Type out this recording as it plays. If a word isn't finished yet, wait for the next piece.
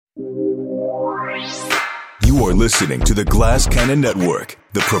You are listening to the Glass Cannon Network,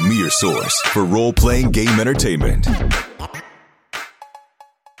 the premier source for role-playing game entertainment.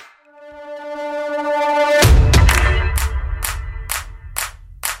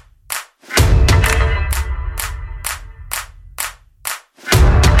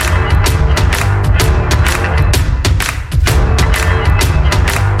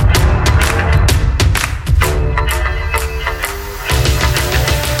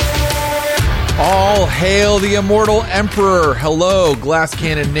 Hail the immortal emperor. Hello, Glass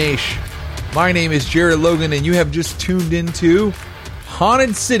Cannon Nation. My name is Jared Logan, and you have just tuned into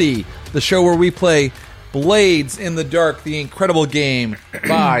Haunted City, the show where we play Blades in the Dark, the incredible game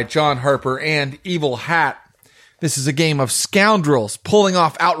by John Harper and Evil Hat. This is a game of scoundrels pulling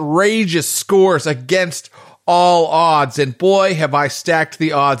off outrageous scores against all odds, and boy, have I stacked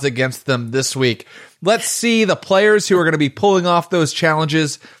the odds against them this week. Let's see the players who are going to be pulling off those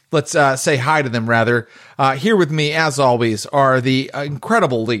challenges. Let's say hi to them, rather. Here with me, as always, are the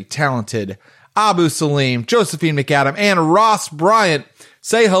incredibly talented Abu Salim, Josephine McAdam, and Ross Bryant.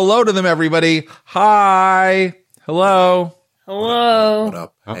 Say hello to them, everybody. Hi. Hello. Hello. What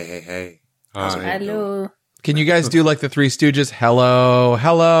up? Hey. Hi. Hello. Can you guys do like the Three Stooges? Hello.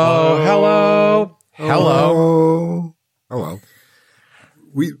 Hello. Hello. Hello. Hello.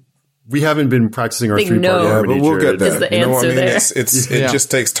 We haven't been practicing our three-part no. harmony, but we'll Jared. get there. Is the You know what I answer mean? there. It just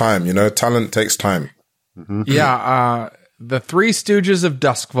takes time, you know? Talent takes time. Mm-hmm. Yeah, the Three Stooges of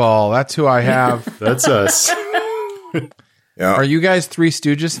Duskfall. That's who I have. That's us. Yeah. Are you guys Three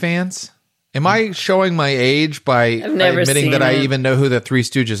Stooges fans? Am I showing my age by never admitting seen that I it. even know who the Three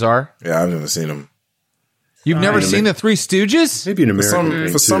Stooges are? Yeah, I've never seen them. You've never seen the Three Stooges? Maybe an American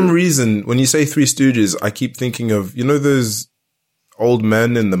thing, For some too. reason, when you say Three Stooges, I keep thinking of, you know, those old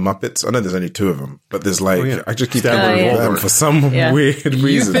men in the Muppets? I know there's only two of them, but there's like, yeah. I just keep Statler thinking and of them Waldorf. for some Yeah. weird You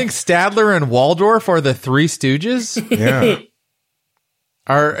reason. think Stadler and Waldorf are the Three Stooges? Yeah.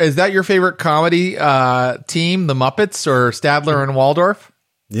 Is that your favorite comedy team, the Muppets or Stadler and Waldorf?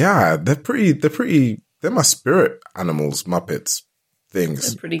 Yeah, they're my spirit animals, Muppets,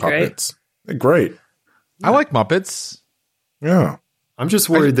 things. They're pretty great. puppets. They're great. I like Muppets. Yeah. I'm just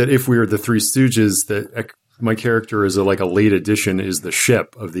worried that if we are the Three Stooges, that my character is like a late addition is the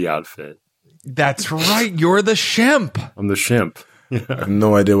ship of the outfit. That's right. You're the Shemp. I'm the shimp. I have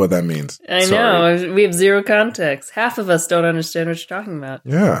no idea what that means. I know. We have zero context. Half of us don't understand what you're talking about.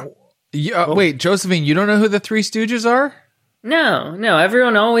 Yeah. Wait, Josephine, you don't know who the Three Stooges are? No.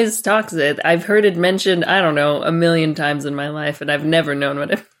 Everyone always talks it. I've heard it mentioned, I don't know, 1,000,000 times in my life, and I've never known what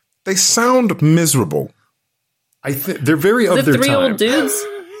it. They sound miserable. I think they're very The of their three time. old dudes?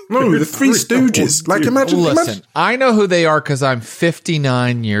 No, the Three Stooges. Like, imagine. Listen, I know who they are because I'm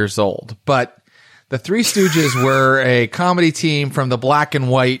 59 years old, but the Three Stooges were a comedy team from the black and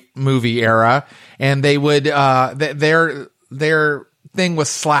white movie era, and they would their thing was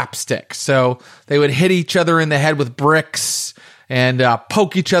slapstick. So they would hit each other in the head with bricks and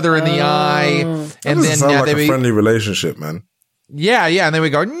poke each other in the eye, and That then sound like they a would, friendly relationship, man. yeah, and then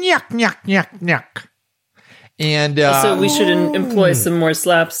we go nyak nyak nyak nyak, and So we should employ some more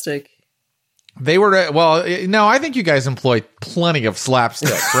slapstick. they were, well, no, I think you guys employed plenty of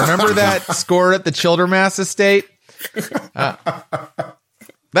slapstick. Remember that score at the Childermass estate?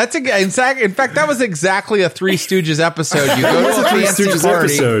 That's in fact, that was exactly a Three Stooges episode. You go to a Three fancy Stooges party.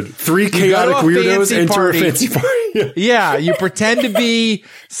 episode. Three go to chaotic a weirdos fancy enter party. a fancy party. Yeah, you pretend to be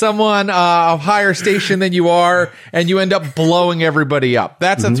someone of higher station than you are, and you end up blowing everybody up.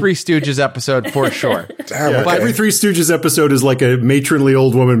 That's a Three Stooges episode for sure. Damn, Yeah, okay. every Three Stooges episode is like a matronly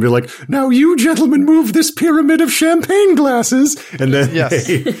old woman be like, "Now you gentlemen move this pyramid of champagne glasses," and then Yes.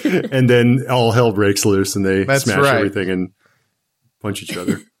 and then all hell breaks loose and they That's smash right. everything and punch each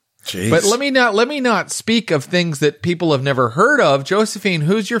other. Jeez. But let me not speak of things that people have never heard of. Josephine,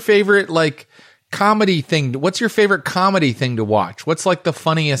 who's your favorite like comedy thing? What's your favorite comedy thing to watch? What's like the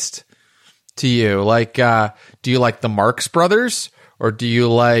funniest to you? Like, do you like the Marx Brothers, or do you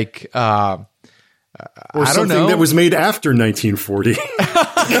like Or I don't something know. that was made after 1940.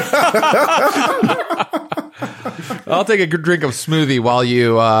 I'll take a good drink of smoothie while you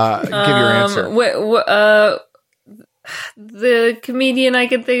give your answer. The comedian I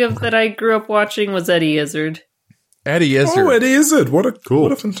can think of that I grew up watching was Eddie Izzard. Eddie Izzard. Oh, Eddie Izzard. What a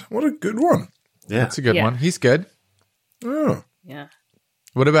Cool. what a good one. Yeah. That's a good Yeah. one. He's good. Oh. Yeah.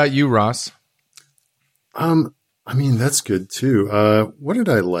 What about you, Ross? I mean, that's good too. What did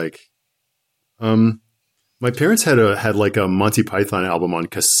I like? My parents had like a Monty Python album on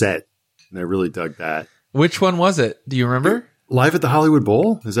cassette, and I really dug that. Which one was it? Do you remember? Live at the Hollywood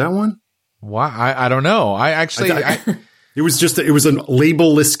Bowl? Is that one? Why? I don't know. I actually, It was a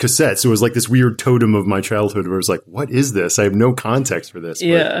label-less cassette. So it was like this weird totem of my childhood where it was like, what is this? I have no context for this.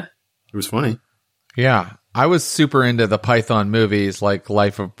 Yeah. It was funny. Yeah. I was super into the Python movies like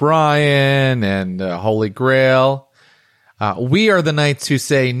Life of Brian and Holy Grail. We are the knights who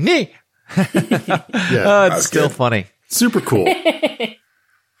say, nee. It's still funny. Super cool.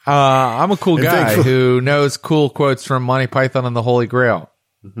 I'm a cool guy who knows cool quotes from Monty Python and the Holy Grail.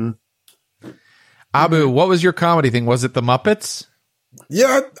 Mm-hmm. Abu, what was your comedy thing? Was it the Muppets?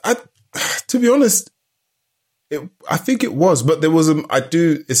 Yeah, I to be honest, I think it was, but there was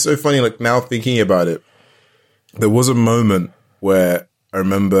it's so funny, like now thinking about it, there was a moment where I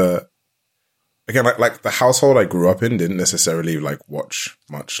remember, again, like the household I grew up in didn't necessarily like watch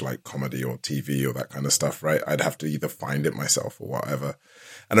much like comedy or TV or that kind of stuff, right? I'd have to either find it myself or whatever.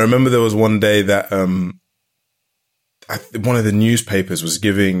 And I remember there was one day that one of the newspapers was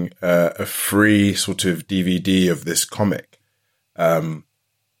giving a free sort of DVD of this comic. And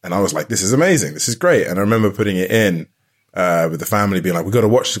I was like, this is amazing. This is great. And I remember putting it in with the family being like, we got to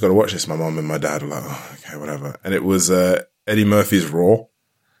watch this. My mom and my dad were like, oh, okay, whatever. And it was Eddie Murphy's Raw.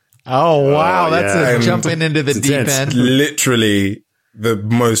 Oh, wow. That's jumping into the deep end. Literally the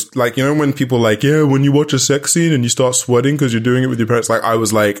most, like, you know, when people like, yeah, when you watch a sex scene and you start sweating because you're doing it with your parents, like, I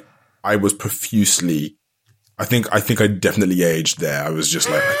was profusely, I think I definitely aged there. I was just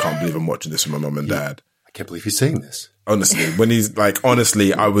like, I can't believe I'm watching this with my mom and dad. I can't believe he's saying this. Honestly, when he's like,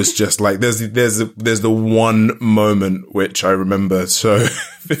 honestly, I was just like, there's the one moment which I remember so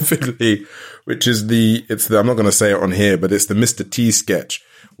vividly, which is I'm not going to say it on here, but it's the Mr. T sketch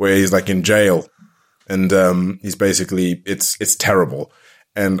where he's like in jail and, he's basically, it's terrible.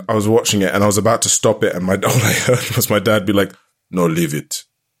 And I was watching it and I was about to stop it and all I heard was my dad be like, no, leave it.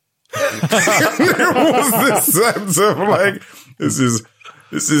 There was this sense of like, this is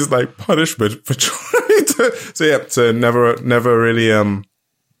like punishment for trying to. So never really.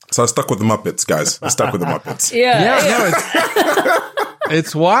 So I stuck with the Muppets, guys. I stuck with the Muppets.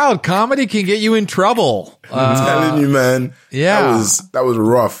 It's wild. Comedy can get you in trouble. I'm telling you, man. Yeah, that was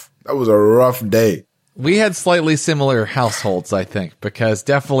rough. That was a rough day. We had slightly similar households, I think, because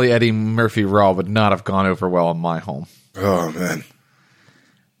definitely Eddie Murphy Raw would not have gone over well in my home. Oh man.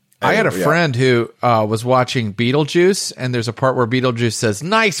 I had a friend who was watching Beetlejuice, and there's a part where Beetlejuice says,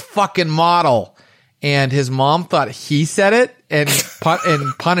 nice fucking model. And his mom thought he said it and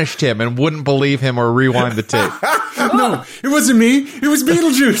punished him and wouldn't believe him or rewind the tape. No, it wasn't me. It was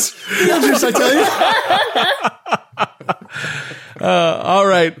Beetlejuice. Beetlejuice, I tell you. All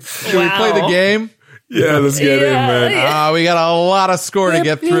right. Should we play the game? Yeah, let's get in, man. We got a lot of score to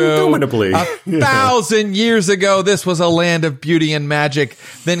get through. Indubitably. 1,000 years ago, this was a land of beauty and magic.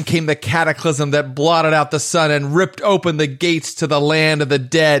 Then came the cataclysm that blotted out the sun and ripped open the gates to the land of the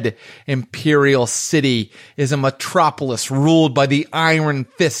dead. Imperial City is a metropolis ruled by the iron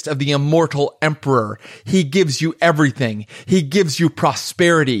fist of the immortal emperor. He gives you everything. He gives you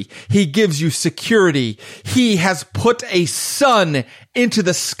prosperity. He gives you security. He has put a sun into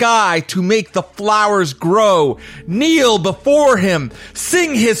the sky to make the flowers grow. Kneel before him,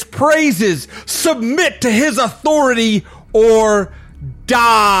 sing his praises, submit to his authority, or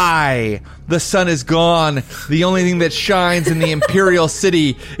die. The sun is gone. The only thing that shines in the Imperial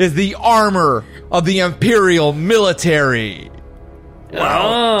City is the armor of the Imperial military.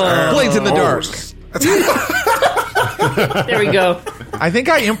 Wow. Blades in the dark. There we go. I think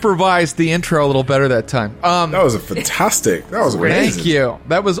I improvised the intro a little better that time. That was fantastic. That was amazing. Thank you.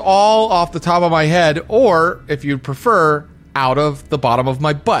 That was all off the top of my head, or if you'd prefer, out of the bottom of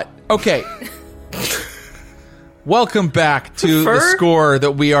my butt. Okay. Welcome back to the score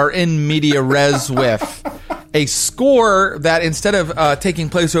that we are in media res with. A score that instead of taking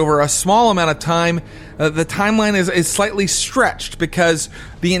place over a small amount of time, the timeline is slightly stretched because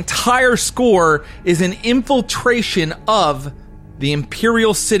the entire score is an infiltration of the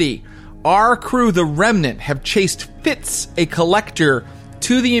Imperial City. Our crew, the Remnant, have chased Fitz, a collector,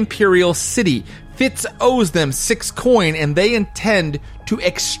 to the Imperial City. Fitz owes them 6 coin, and they intend to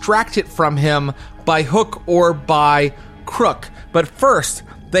extract it from him by hook or by crook. But first,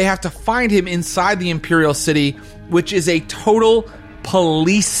 they have to find him inside the Imperial City, which is a total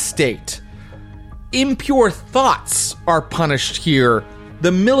police state. Impure thoughts are punished here.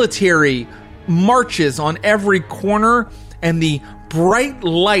 The military marches on every corner, and the bright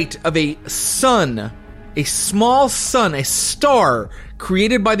light of a sun, a small sun, a star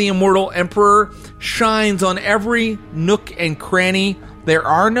created by the immortal emperor, shines on every nook and cranny. There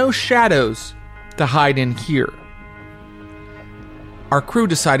are no shadows to hide in here. Our crew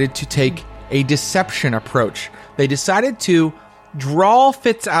decided to take a deception approach. They decided to draw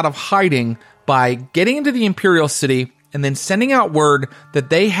Fitz out of hiding by getting into the Imperial City, and then sending out word that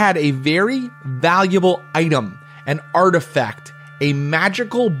they had a very valuable item, an artifact, a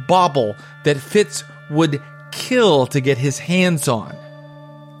magical bauble that Fitz would kill to get his hands on.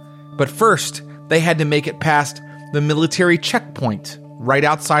 But first, they had to make it past the military checkpoint right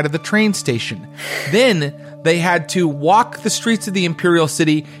outside of the train station. Then they had to walk the streets of the Imperial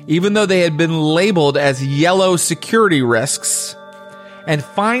City, even though they had been labeled as yellow security risks, and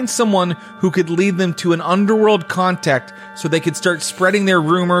find someone who could lead them to an underworld contact so they could start spreading their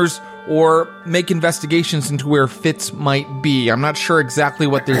rumors or make investigations into where Fitz might be. I'm not sure exactly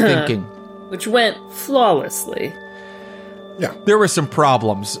what they're thinking. Which went flawlessly. Yeah. There were some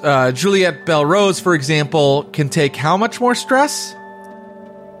problems. Juliette Belrose, for example, can take how much more stress?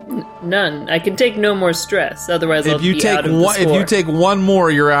 None. I can take no more stress. Otherwise, I'll be out of the score. If you take one more,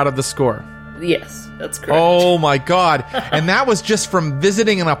 you're out of the score. Yes, that's correct. Oh my god. And that was just from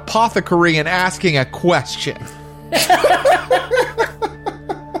visiting an apothecary and asking a question.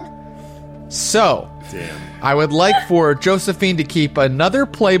 So, I would like for Josephine to keep another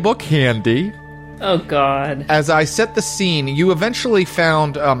playbook handy. Oh god. As I set the scene, you eventually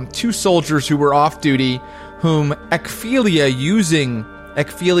found two soldiers who were off duty, whom Ekphelia, using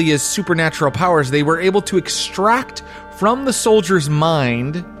Ekphelia's supernatural powers, they were able to extract from the soldier's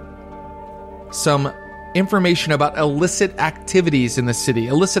mind some information about illicit activities in the city,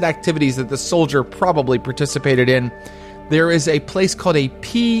 illicit activities that the soldier probably participated in. There is a place called a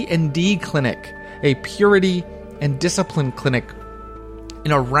P&D clinic, a purity and discipline clinic,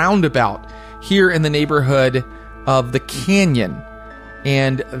 in a roundabout here in the neighborhood of the Canyon.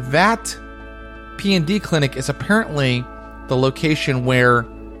 And that P&D clinic is apparently the location where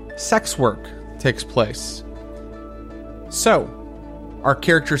sex work takes place. So, our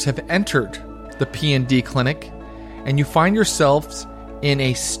characters have entered the P&D clinic, and you find yourselves in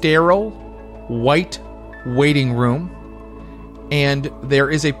a sterile, white waiting room, and there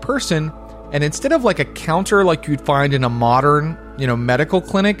is a person, and instead of like a counter like you'd find in a modern, medical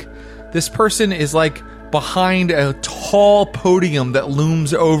clinic, this person is like behind a tall podium that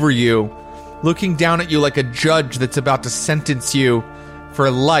looms over you, looking down at you like a judge that's about to sentence you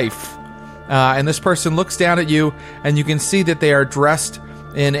for life. And this person looks down at you, and you can see that they are dressed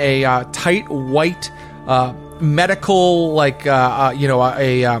in a tight white medical,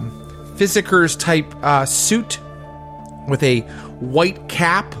 a physicers type suit with a white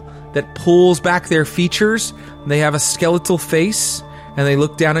cap that pulls back their features. They have a skeletal face, and they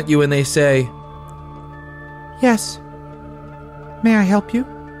look down at you and they say, "Yes. May I help you?"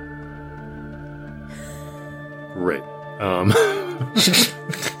 Great.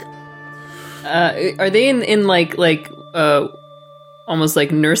 Are they in almost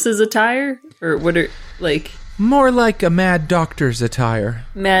like nurses attire, or what are like? More like a mad doctor's attire.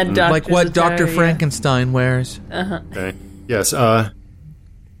 Mad doctor's like what attire, Dr. Frankenstein wears. Okay. Yes.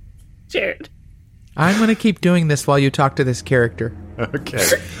 Jared. I'm going to keep doing this while you talk to this character. Okay.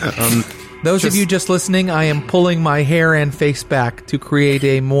 Those of you just listening, I am pulling my hair and face back to create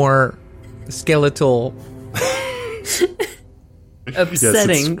a more skeletal.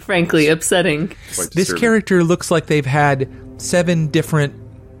 Upsetting, frankly, upsetting. This character looks like they've had 7 different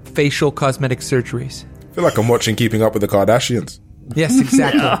facial cosmetic surgeries. I feel like I'm watching Keeping Up with the Kardashians. Yes,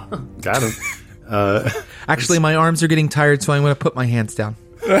 exactly. Got him. Actually, my arms are getting tired, so I'm going to put my hands down.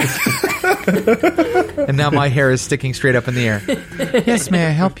 And now my hair is sticking straight up in the air. Yes, may I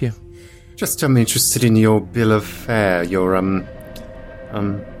help you? Just I'm interested in your bill of fare. Your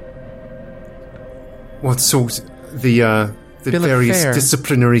what sort the Bill of various fare.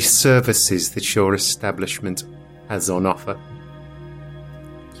 disciplinary services that your establishment has on offer.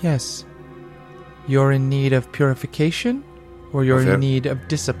 Yes. You're in need of purification, or you're in need of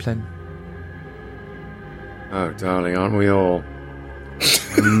discipline? Oh, darling, aren't we all?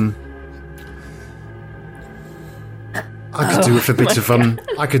 I could do with a bit of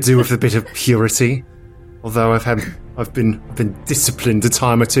I could do with a bit of purity. Although I've been disciplined a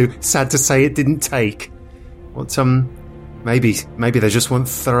time or two. Sad to say, it didn't take. What maybe they just weren't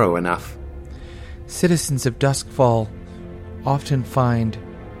thorough enough. Citizens of Duskfall often find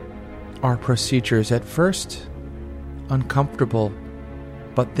our procedures at first uncomfortable,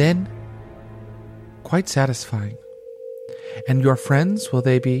 but then quite satisfying. And your friends, will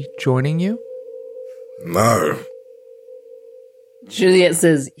they be joining you? No. Juliet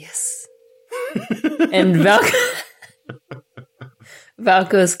says yes. And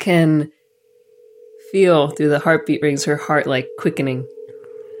Valkos can feel through the heartbeat rings her heart like quickening.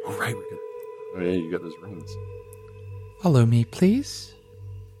 All right. Oh yeah, you got those rings. Follow me, please.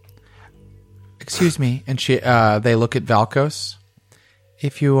 Excuse me. And they look at Valkos.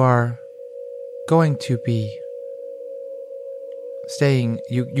 If you are going to be staying.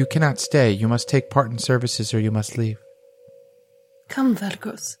 You cannot stay. You must take part in services or you must leave. Come,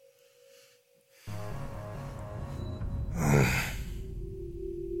 Vargos.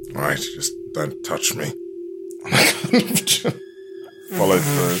 Right, just don't touch me. Follow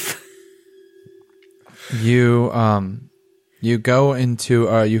through. You go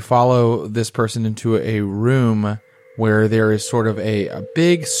into, you follow this person into a room where there is sort of a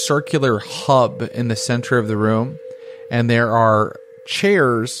big circular hub in the center of the room, and there are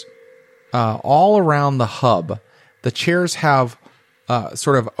chairs all around the hub. The chairs have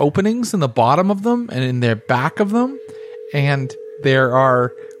sort of openings in the bottom of them and in the back of them, and there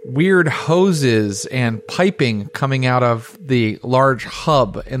are weird hoses and piping coming out of the large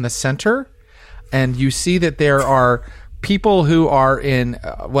hub in the center. And you see that there are people who are in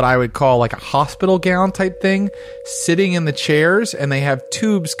what I would call like a hospital gown type thing, sitting in the chairs, and they have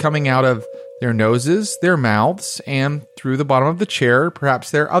tubes coming out of their noses, their mouths, and through the bottom of the chair,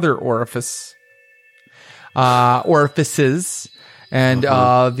 perhaps their other orifices. And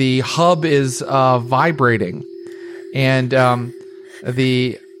the hub is vibrating. And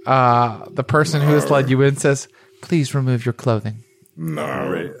the person who has led you in says, "Please remove your clothing."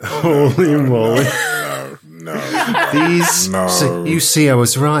 No. Holy moly. No. These, No. so you see, I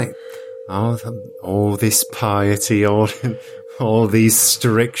was right. All this piety, all these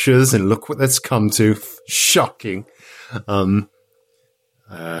strictures, and look what that's come to. Shocking.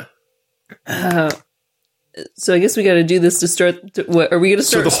 So I guess we got to do this to start. What are we going to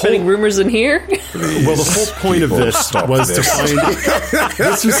start the spreading rumors in here? Well, the whole point of this Stop was this. to find.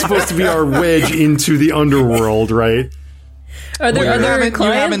 This was supposed to be our wedge into the underworld, right? Are there other You haven't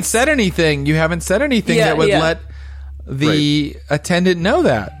clients? said anything. You haven't said anything Yeah, that would yeah. let the attendant know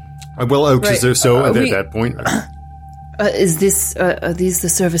that. Well, because Right. so at We- that point. Are these the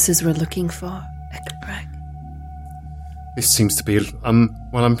services we're looking for? Eckelbrag? This seems to be,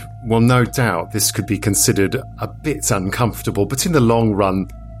 no doubt this could be considered a bit uncomfortable, but in the long run,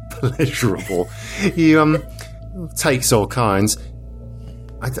 pleasurable. He takes all kinds.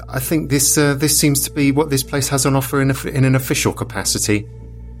 I think this seems to be what this place has on offer in an official capacity.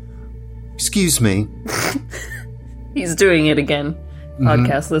 Excuse me. He's doing it again,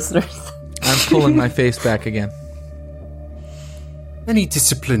 podcast listeners. I'm pulling my face back again. Any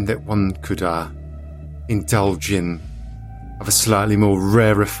discipline that one could indulge in of a slightly more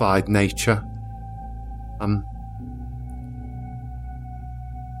rarefied nature.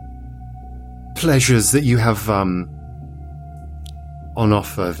 Pleasures that you have on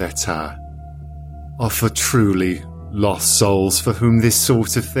offer that offer truly lost souls for whom this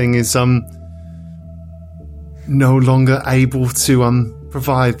sort of thing is no longer able to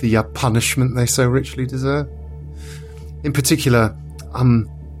provide the punishment they so richly deserve. In particular,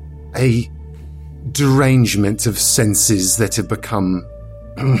 a derangement of senses that have become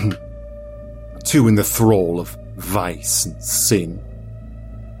too in the thrall of vice and sin.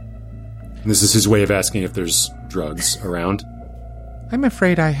 And this is his way of asking if there's drugs around. I'm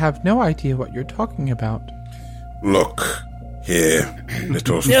afraid I have no idea what you're talking about. Look here,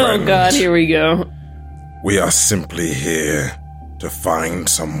 little friend. Oh God, here we go. We are simply here to find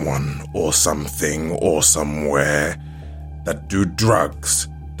someone or something or somewhere that do drugs,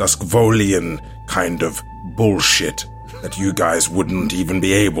 Duskvolian kind of bullshit that you guys wouldn't even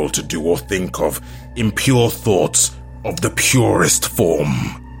be able to do or think of, impure thoughts of the purest form.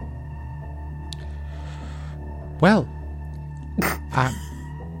 Well,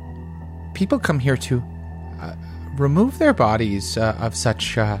 people come here to remove their bodies of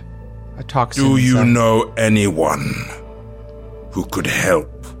such toxins. Do you know anyone who could help?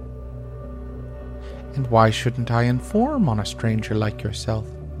 And why shouldn't I inform on a stranger like yourself?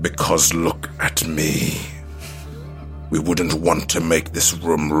 Because look at me. We wouldn't want to make this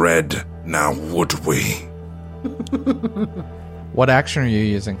room red, now would we? What action are you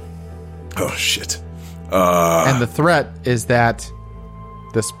using? Oh, shit. And the threat is that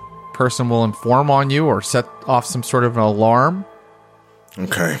this person will inform on you or set off some sort of an alarm.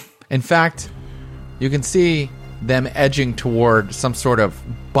 Okay. In fact, you can see them edging toward some sort of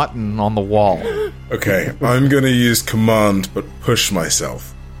button on the wall. Okay, I'm going to use command, but push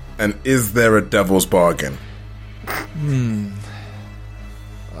myself. And is there a devil's bargain?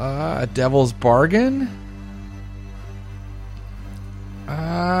 A devil's bargain?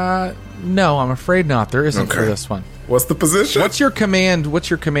 No, I'm afraid not. There isn't for Okay. this one. What's the position? What's your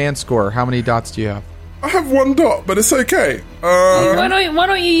command score? How many dots do you have? I have 1 dot, but it's okay. Why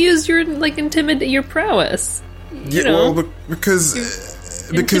don't you use your your prowess? You know, well, because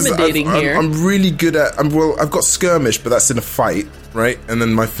intimidating here. I'm really good at. I've got skirmish, but that's in a fight, right? And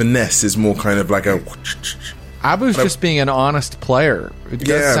then my finesse is more kind of like a Abu's just being an honest player. It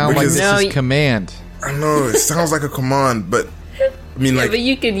does sound like this is command. I know, it sounds like a command, but I mean, but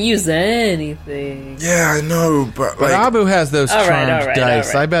you can use anything. Yeah, I know, but Abu has those charmed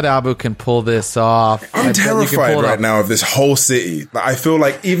dice. I bet Abu can pull this off. I'm terrified right now of this whole city. Like, I feel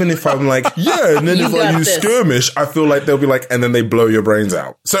like even if I'm like, and then if I use skirmish, I feel like they'll be like, and then they blow your brains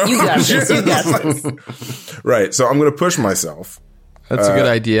out. So you got this. Right, so I'm going to push myself. That's a good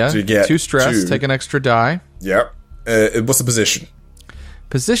idea. To get 2 stress, take an extra die. Yep. What's the position?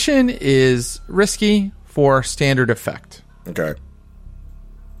 Position is risky for standard effect. Okay.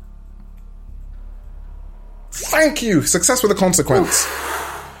 Thank you. Success with a consequence.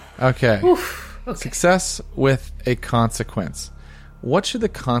 Okay. Success with a consequence. What should the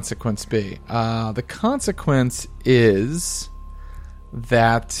consequence be? The consequence is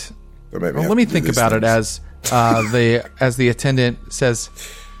that. Let me think about it as the attendant says.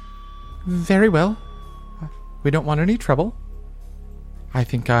 Very well. We don't want any trouble. I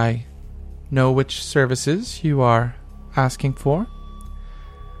think I know which services you are asking for.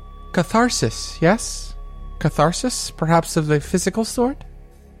 Catharsis, yes? Catharsis, perhaps of the physical sort?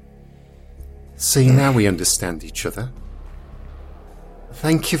 See, now we understand each other.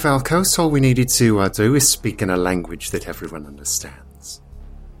 Thank you, Valkos. All we needed to do is speak in a language that everyone understands.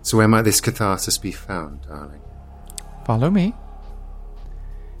 So where might this catharsis be found, darling? Follow me.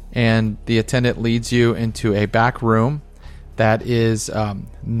 And the attendant leads you into a back room that is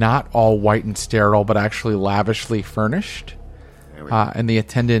not all white and sterile, but actually lavishly furnished. And the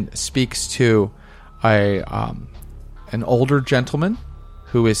attendant speaks to an older gentleman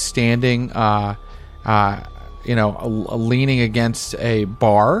who is standing, leaning against a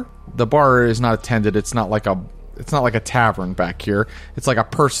bar. The bar is not attended. It's not like a tavern back here. It's like a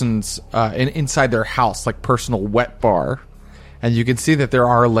person's inside their house, like personal wet bar. And you can see that there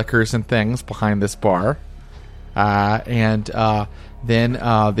are liquors and things behind this bar. Then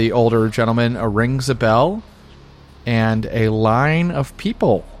the older gentleman rings a bell, and a line of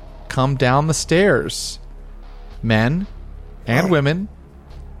people come down the stairs. Men and women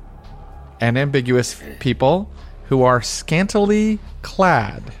and ambiguous people who are scantily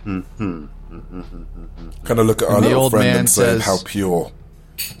clad. Kind of look at our little friend and say, how pure.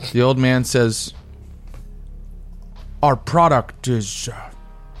 The old man says, our product is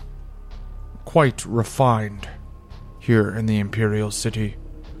quite refined here in the Imperial City.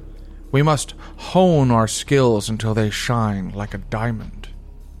 We must hone our skills until they shine like a diamond.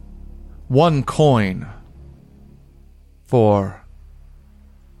 1 coin for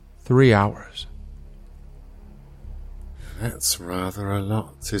 3 hours. That's rather a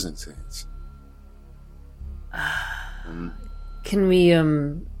lot, isn't it? Can we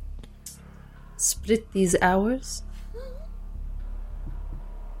split these hours?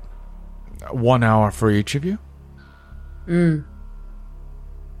 1 hour for each of you?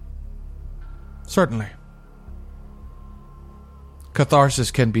 Certainly.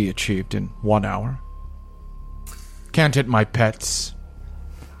 Catharsis can be achieved in 1 hour. Can't it, my pets?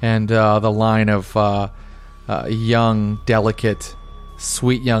 And the line of young, delicate,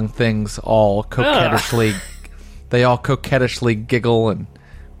 sweet young things all coquettishly... They all coquettishly giggle and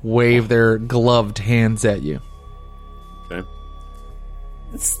wave their gloved hands at you. Okay.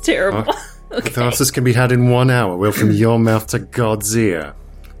 It's terrible. Okay. Catharsis can be had in 1 hour. Well, from your mouth to God's ear.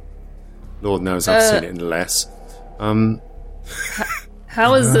 Lord knows I've seen it in less.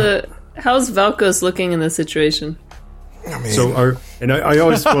 How's Valkos looking in this situation? I mean, I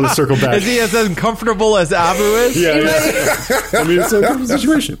always want to circle back. Is he as uncomfortable as Abu is? Yeah. I mean, it's a different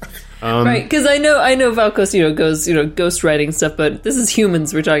situation. Right, because I know Valkos, goes, ghost writing stuff, but this is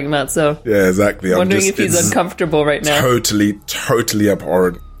humans we're talking about, so... Yeah, exactly. I'm wondering if he's uncomfortable right now. Totally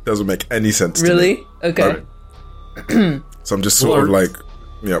abhorrent. Doesn't make any sense to me. Really? Okay. Right. So I'm just sort of like,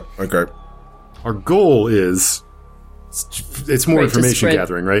 yep, okay. Our goal is... It's more information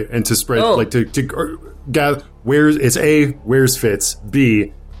gathering, right? And to spread, to gather... It's A, where's fits,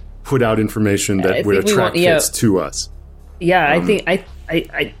 B, put out information that would attract fits to us. Yeah, I think...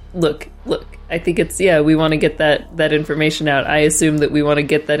 I look. I think it's we want to get that information out. I assume that we want to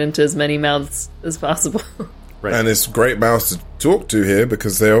get that into as many mouths as possible. Right. And it's great mouths to talk to here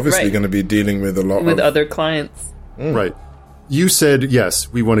because they're obviously going to be dealing with a lot with other clients. Right. You said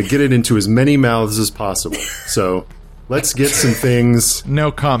yes. We want to get it into as many mouths as possible. So let's get some things. No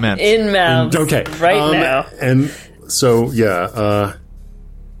comment. In mouths. Okay. Right now. And so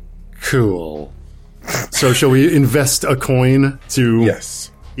cool. So shall we invest a coin to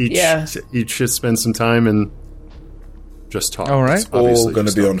yes. each spend some time and just talk. All right. It's All obviously going to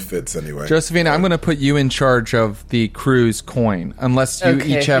just be talk. on Fitz anyway. Josephine, I'm going to put you in charge of the crew's coin, unless you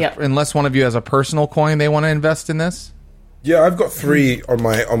Okay, each have, yeah. unless one of you has a personal coin they want to invest in this. Yeah, I've got 3 on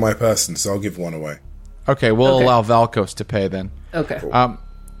my person, so I'll give 1 away. Okay, we'll Okay. allow Valkos to pay then. Okay. Uh,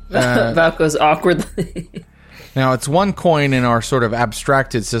 Valko's awkwardly. Now, it's 1 coin in our sort of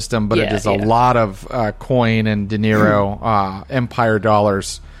abstracted system, but it Yeah, is a yeah. lot of coin and dinero, empire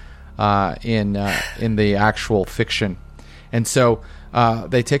dollars in the actual fiction. And so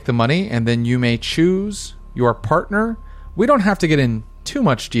they take the money, and then you may choose your partner. We don't have to get in too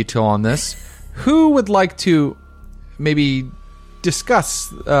much detail on this. Who would like to maybe discuss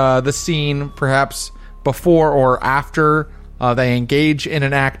the scene, perhaps before or after they engage in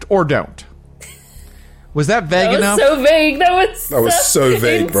an act, or don't? Was that vague That enough? was so vague. That was so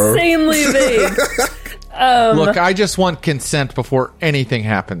vague, bro. Insanely vague. Look, I just want consent before anything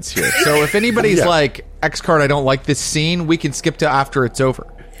happens here. So if anybody's like, X-Card, I don't like this scene, we can skip to after it's over.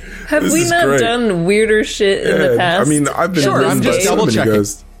 Have This we is not great. done weirder shit in the past? I mean, I've been Sure, bitten I'm by just so double many checking.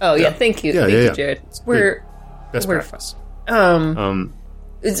 ghosts. Oh yeah, thank you, Yeah, thank yeah, you, yeah. Jared. It's We're Best we're practice.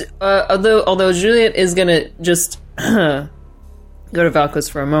 although Juliet is gonna just go to Valkos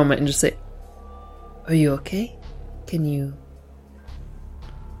for a moment and just say, "Are you okay? Can you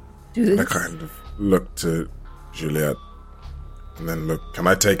do I this?" kind of look to Juliet and then look, can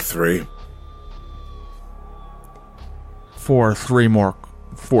I take 3? For 2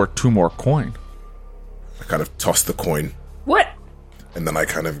 more coin. I kind of toss the coin What? and then I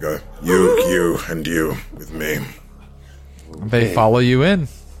kind of go, you, and you with me. They follow you in.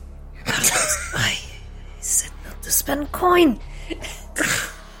 I said not to spend coin.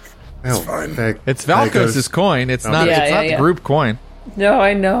 Well, fine. It's Valkos' coin. It's not. Yeah, it's yeah, not yeah. the group coin. No,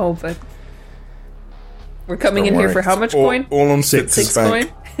 I know, but we're coming in Don't here worry. for how much all, coin? All on Fitz's 6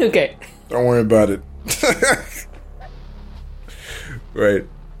 bank. coin. Okay. Don't worry about it. Right.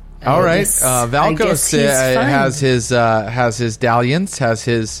 All right. guess- I Valkos guess he's fine. has his dalliance, has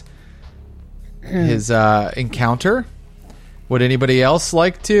his encounter. Would anybody else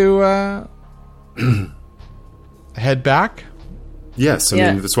like to head back? yes, I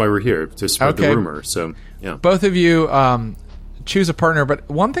Yeah. mean that's why we're here to spread Okay. the rumor. So yeah, Both of you choose a partner, but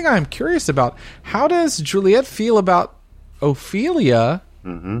one thing I'm curious about: how does Juliet feel about Ophelia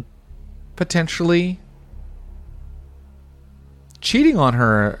potentially cheating on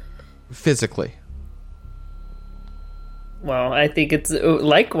her physically? Well, I think it's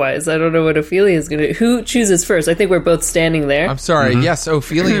likewise. I don't know what Ophelia is going to... Who chooses first? I think we're both standing there. I'm sorry. Yes,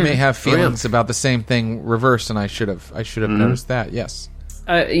 Ophelia may have yeah. feelings about the same thing reversed, and I should have noticed that. Yes.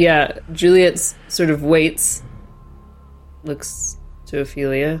 Yeah, Juliet sort of waits, looks to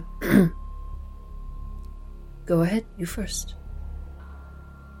Ophelia. Go ahead, you first.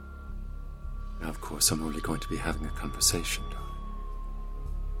 now, of course I'm only going to be having a conversation. darling.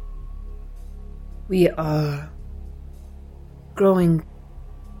 We are growing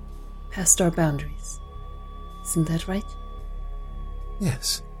past our boundaries. Isn't that right?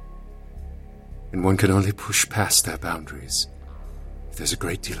 Yes, and one can only push past their boundaries if there's a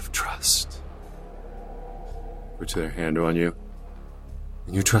great deal of trust. Put their hand on you,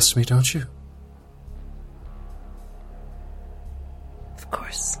 and you trust me, don't you? Of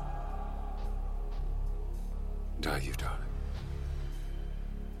course. And are you, darling?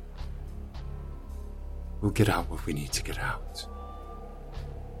 We'll get out what we need to get out.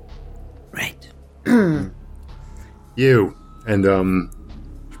 Right. You and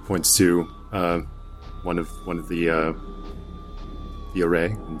she points to one of the array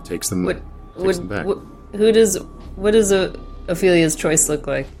and takes them back. What does Ophelia's choice look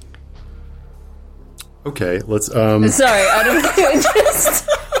like? Okay, let's Sorry, I don't know. Just,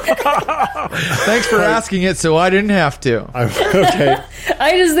 Thanks for asking it, so I didn't have to. okay.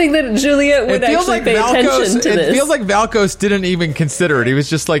 I just think that Juliet would It feels actually like pay attention to It this. feels like Valkos didn't even consider it. He was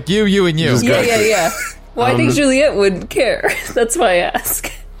just like you, and you. yeah. Well, I think Juliet would care. That's why I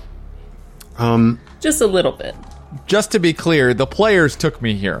ask. Just a little bit. Just to be clear, the players took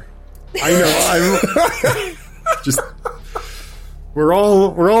me here. I know. I'm just. We're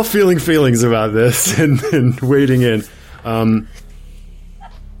all feeling feelings about this and wading in.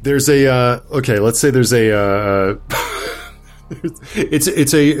 There's a okay. Let's say there's a.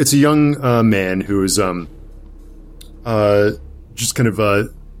 It's a young man who is just kind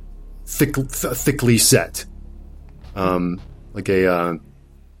of thickly set, like a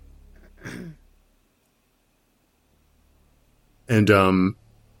and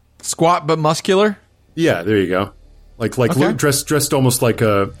Squat but muscular. yeah, there you go. Like Okay. dressed almost like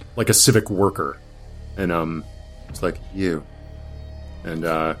a civic worker, and it's like you,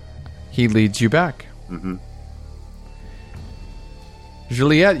 and He leads you back.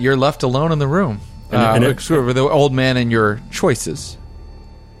 Juliet, you're left alone in the room. With the old man and your choices.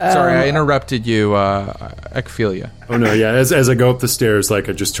 Sorry, I interrupted you, Ecphelia. Oh no, yeah. As I go up the stairs, like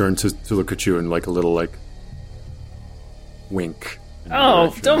I just turn to look at you and like a little like wink.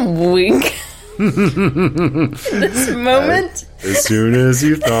 Oh, don't wink. In this moment. As soon as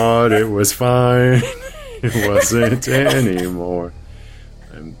you thought it was fine, it wasn't anymore.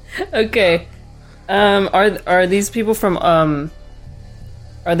 Okay. Are these people from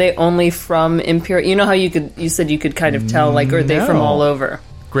are they only from Imperial? You know how you said you could kind of tell, like, are they from all over?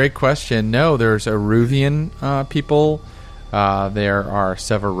 Great question. No, there's Aruvian people. There are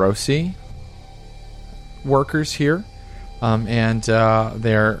Severosi workers here. And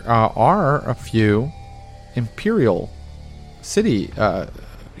there are a few Imperial City,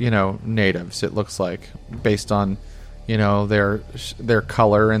 natives, it looks like, based on, their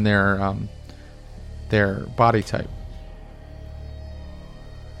color and their body type.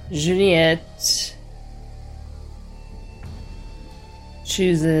 Juliet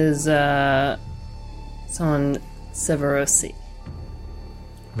chooses someone Severosi.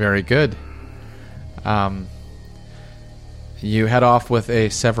 Very good. You head off with a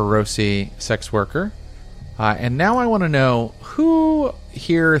Severosi sex worker. And now I want to know who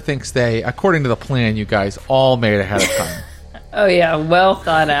here thinks they, according to the plan you guys all made ahead of time. Oh, yeah. Well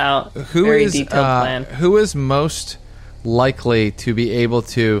thought out. Very detailed plan. Who is most likely to be able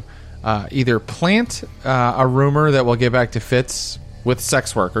to either plant a rumor that will get back to Fitz with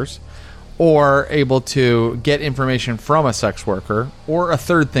sex workers, or able to get information from a sex worker, or a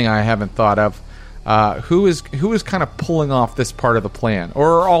third thing I haven't thought of. Who is kind of pulling off this part of the plan,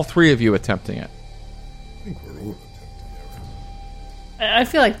 or are all three of you attempting it? I think we're all attempting it. I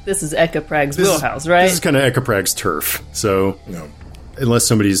feel like this is Ekaprag's wheelhouse, right? This is kind of Ekaprag's turf. So, unless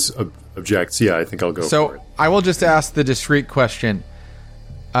somebody's objects, I think I'll go for it. I will just ask the discreet question.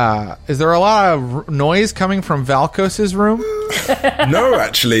 Is there a lot of noise coming from Valkos's room? No,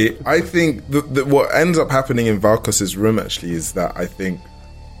 actually. I think what ends up happening in Valkos's room, actually, is that I think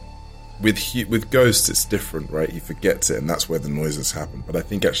with ghosts, it's different, right? He forgets it, and that's where the noises happen. But I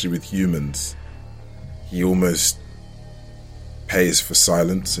think actually with humans, he almost pays for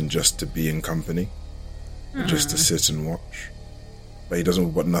silence and just to be in company, just to sit and watch. But he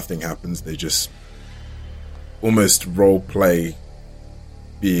doesn't. But nothing happens. They just almost role play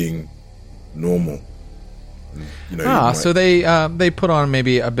being normal. And, so they put on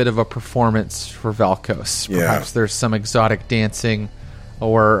maybe a bit of a performance for Valkos. Perhaps there's some exotic dancing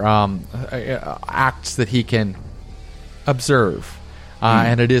or acts that he can observe.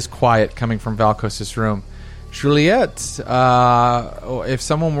 And it is quiet coming from Valkos's room. Juliet, if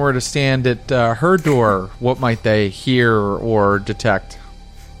someone were to stand at her door, what might they hear or detect?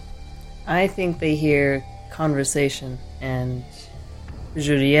 I think they hear conversation, and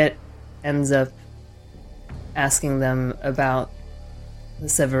Juliet ends up asking them about the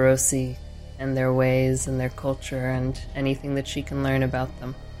Severosi and their ways and their culture and anything that she can learn about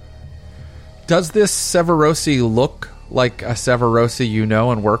them. Does this Severosi look like a Severosi you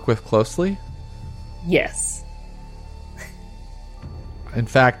know and work with closely? Yes. In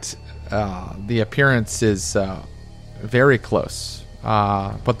fact, the appearance is very close,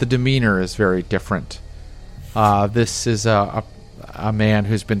 but the demeanor is very different. This is a man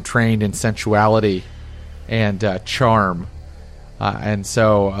who's been trained in sensuality and charm, and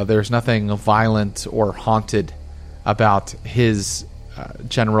so there's nothing violent or haunted about his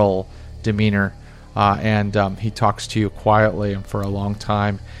general demeanor, and he talks to you quietly and for a long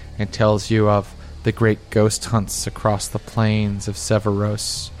time and tells you of the great ghost hunts across the plains of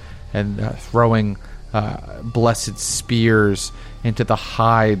Severos and throwing blessed spears into the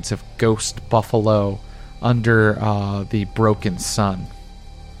hides of ghost buffalo under the broken sun.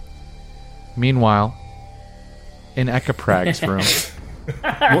 Meanwhile, in Ekaprag's room,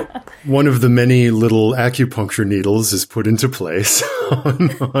 one of the many little acupuncture needles is put into place.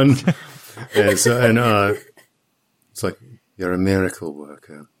 It's like, you're a miracle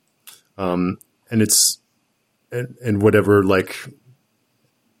worker. And it's and whatever, like,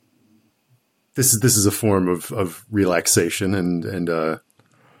 this is a form of relaxation and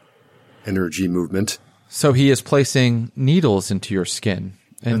energy movement. So he is placing needles into your skin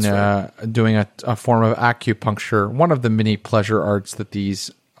and doing a form of acupuncture, one of the many pleasure arts that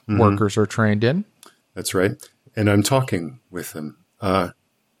these workers are trained in. That's right. And I'm talking with them. Not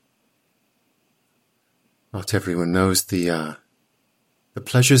everyone knows the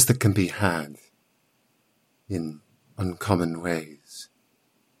pleasures that can be had in uncommon ways.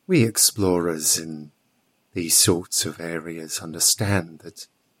 We explorers in these sorts of areas understand that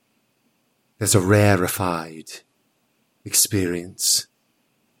there's a rarefied experience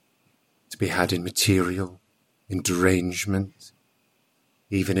be had in material, in derangement,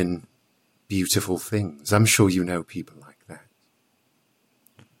 even in beautiful things. I'm sure you know people like that.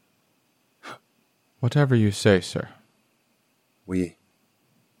 Whatever you say, sir. We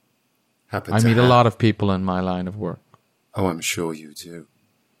happen I to meet a have- lot of people in my line of work. Oh, I'm sure you do.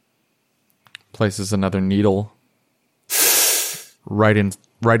 Places another needle right into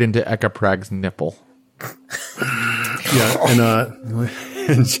Ekaprag's nipple. Yeah, and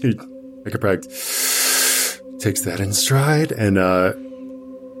Ekaprag takes that in stride, and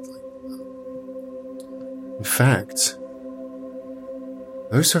in fact,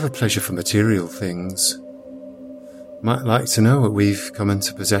 those who have a pleasure for material things might like to know what we've come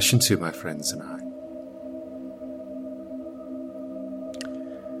into possession to, my friends and I.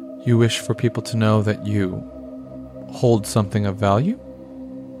 You wish for people to know that you hold something of value?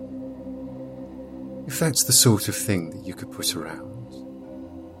 If that's the sort of thing that you could put around,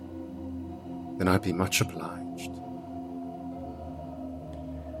 then I'd be much obliged.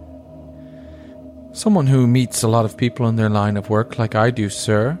 Someone who meets a lot of people in their line of work, like I do,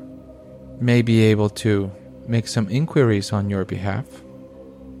 sir, may be able to make some inquiries on your behalf.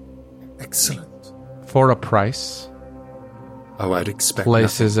 Excellent. For a price. Oh, I'd expect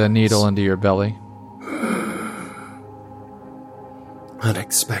Places nothing a needle less. into your belly. I'd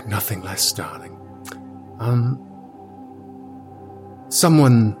expect nothing less, darling.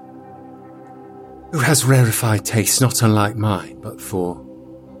 Someone who has rarefied taste, not unlike mine, but for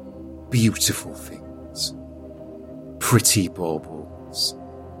beautiful things. Pretty baubles.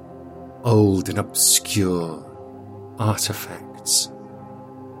 Old and obscure artifacts.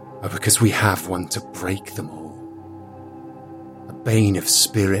 Oh, because we have one to break them all. A bane of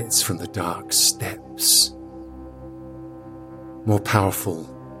spirits from the dark steppes. More powerful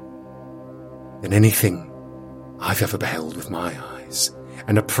than anything I've ever beheld with my eyes,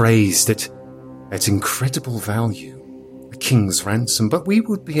 and appraised at incredible value, a king's ransom, but we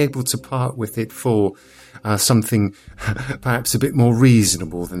would be able to part with it for something perhaps a bit more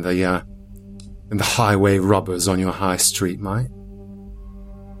reasonable than the highway robbers on your high street might.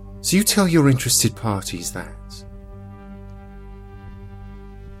 So you tell your interested parties that.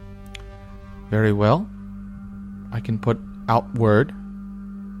 Very well. I can put out word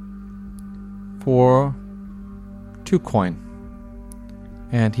for 2 coin.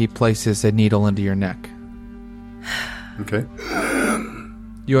 And he places a needle into your neck. Okay.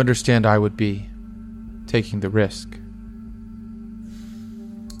 You understand I would be taking the risk.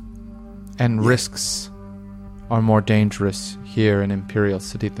 And risks are more dangerous here in Imperial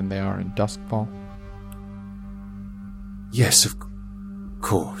City than they are in Duskfall. Yes, of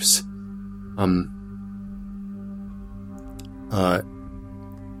course.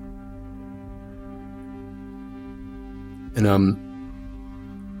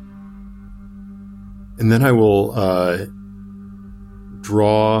 And then I will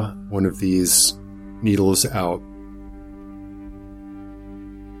draw one of these needles out.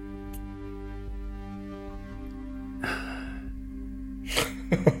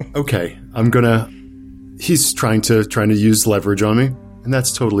 Okay, he's trying to use leverage on me, and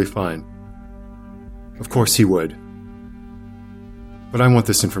that's totally fine. Of course he would. But I want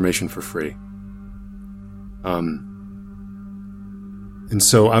this information for free. And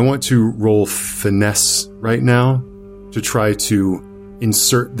so I want to roll finesse right now to try to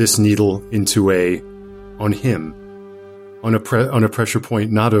insert this needle into on a pressure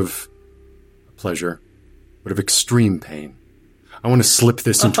point, not of pleasure, but of extreme pain. I want to slip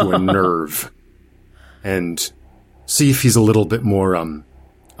this into a nerve and see if he's a little bit more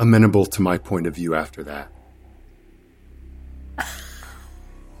amenable to my point of view after that.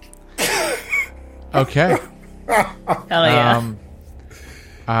 Okay. Hell yeah.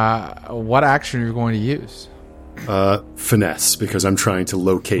 What action are you going to use? Finesse, because I'm trying to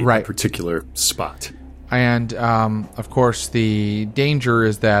locate Right. a particular spot. And, of course, the danger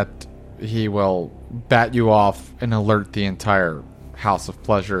is that he will bat you off and alert the entire House of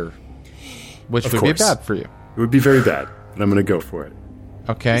Pleasure, which Of would course. be bad for you. It would be very bad, but I'm going to go for it.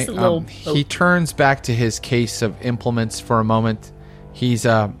 Okay. Just a little- He turns back to his case of implements for a moment. His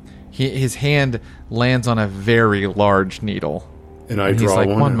hand lands on a very large needle. And I And he's draw like,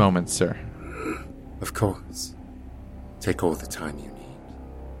 one. one out. moment, sir. Of course. Take all the time you need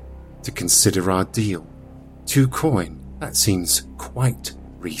to consider our deal. 2 coin. That seems quite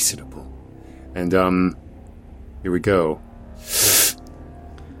reasonable. And, here we go.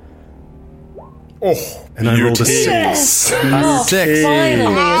 Oh, And I rolled a beauty. 6. Oh, 6.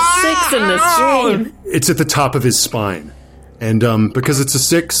 finally, a 6 in the stream. It's at the top of his spine. And, because it's a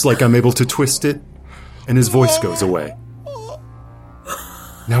 6, like, I'm able to twist it, and his voice goes away.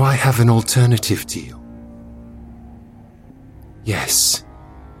 Now I have an alternative deal. Yes.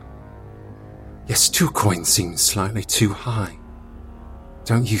 Yes, 2 coins seems slightly too high.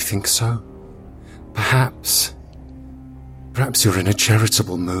 Don't you think so? Perhaps you're in a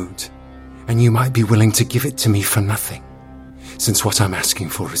charitable mood, and you might be willing to give it to me for nothing, since what I'm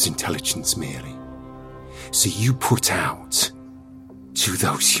asking for is intelligence merely. So you put out, to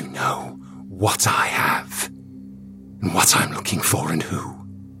those you know, what I have, and what I'm looking for and who.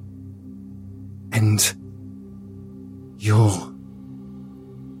 And your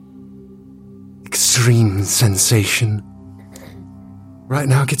extreme sensation right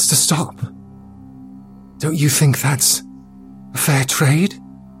now gets to stop. Don't you think that's a fair trade?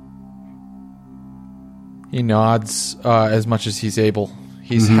 He nods as much as he's able.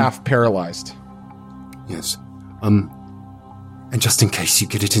 He's half paralyzed. Yes. And just in case you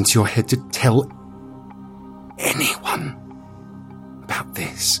get it into your head to tell anyone about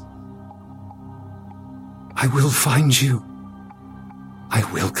this, I will find you. I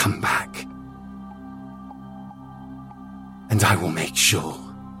will come back. And I will make sure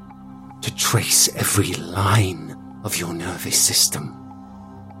to trace every line of your nervous system.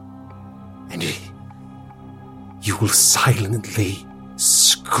 And you will silently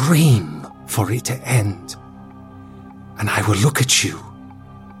scream for it to end. And I will look at you,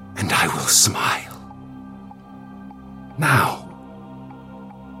 and I will smile. Now,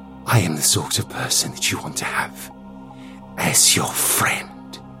 I am the sort of person that you want to have as your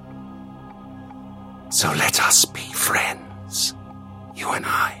friend. So let us be friends, you and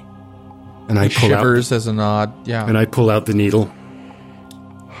I. And I pull shivers as a nod. Yeah. And I pull out the needle.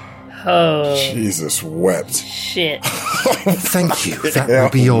 Oh, Jesus wept. shit. Thank you. That will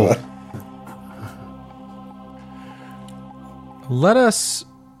be all. Let us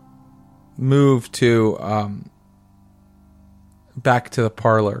move to back to the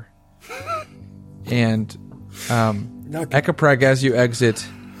parlor. And Ekaprag, as you exit,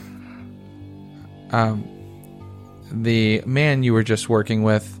 the man you were just working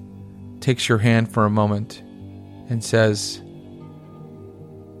with takes your hand for a moment and says,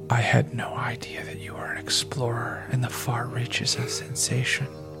 I had no idea that you were an explorer in the far reaches of sensation.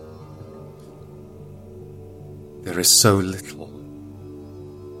 There is so little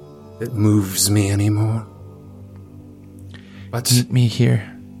that moves me anymore. But Meet me here.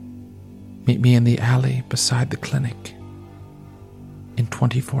 Meet me in the alley beside the clinic in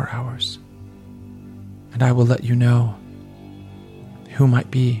 24 hours. And I will let you know who might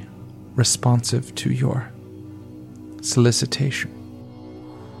be responsive to your solicitation.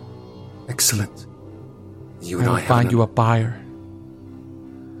 excellent. You I and will I find you a buyer.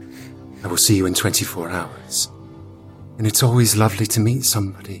 I will see you in 24 hours. And it's always lovely to meet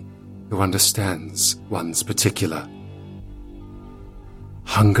somebody who understands one's particular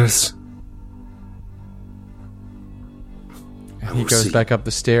hungers. And he goes back up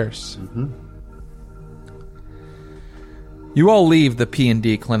the stairs. You all leave the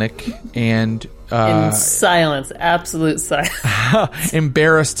P&D clinic and In silence, absolute silence.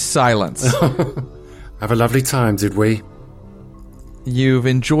 embarrassed silence. Have a lovely time, did we? You've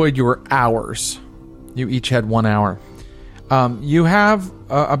enjoyed your hours. You each had 1 hour. You have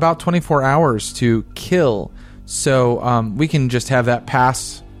about 24 hours to kill, so we can just have that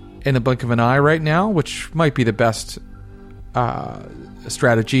pass in the blink of an eye right now, which might be the best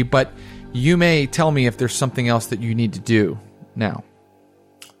strategy, but you may tell me if there's something else that you need to do now.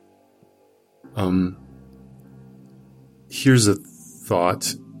 Here's a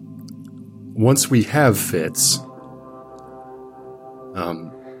thought. Once we have Fitz,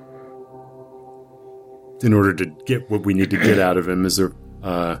 in order to get what we need to get out of him, is there,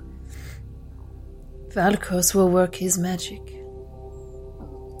 Valkos will work his magic.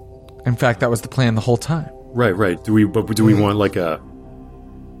 In fact, that was the plan the whole time. Right. Do we want like a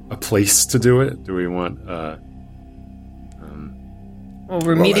place to do it? Do we want, Well,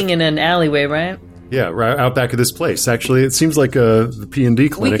 we're meeting in an alleyway, right? yeah, right out back of this place. Actually, it seems like the P&D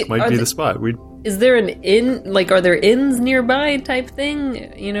clinic might be the spot. Is there an inn? Like, are there inns nearby type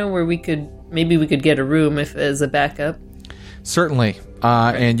thing? You know, where we could get a room if as a backup. Certainly.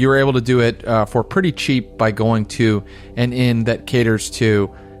 And you were able to do it for pretty cheap by going to an inn that caters to,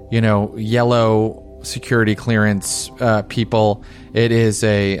 yellow security clearance people. It is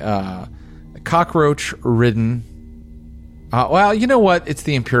a cockroach-ridden... well, you know what? It's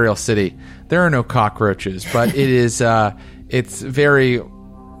the Imperial City. There are no cockroaches, but it is... it's very,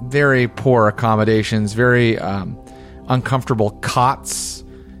 very poor accommodations, very uncomfortable cots,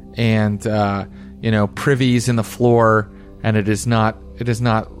 and privies in the floor, and it is not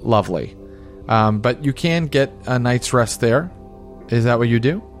lovely. But you can get a night's rest there, Is that what you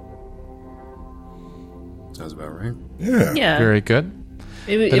do? Sounds about right. Yeah. Yeah. Very good.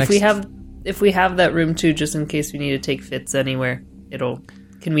 Maybe The if we have that room too, just in case we need to take Fitz anywhere,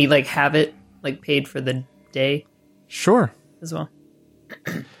 can we like have it like paid for the day Sure. as well?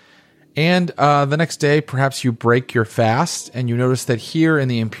 And the next day, perhaps you break your fast, and you notice that here in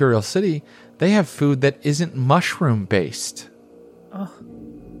the Imperial City, they have food that isn't mushroom-based.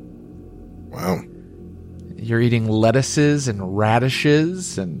 Wow. You're eating lettuces and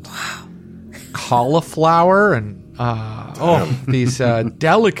radishes and cauliflower and these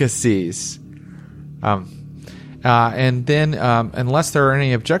delicacies. And then, unless there are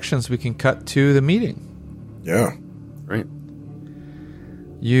any objections, we can cut to the meeting. Yeah. Right.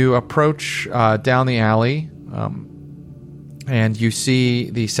 You approach down the alley, and you see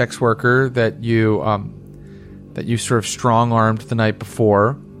the sex worker that you sort of strong-armed the night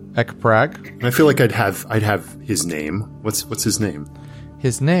before, Ekaprag. I feel like I'd have his name. What's his name?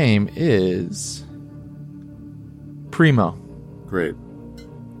 His name is Primo. Great.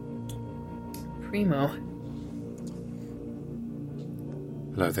 Primo.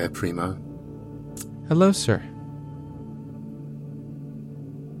 Hello there, Primo. Hello, sir.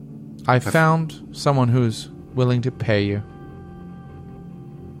 I found someone who's willing to pay you.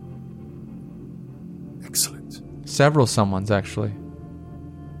 Excellent. Several someones, actually.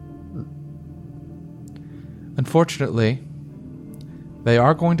 Unfortunately, they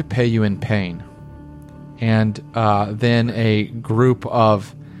are going to pay you in pain. And then a group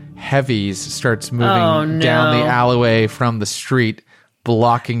of heavies starts moving down the alleyway from the street,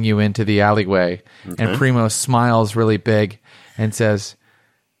 blocking you into the alleyway. Okay. And Primo smiles really big and says,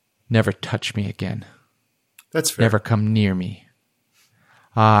 "Never touch me again. That's fair. Never come near me."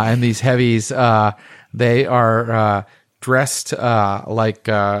 And these heavies, they are dressed like,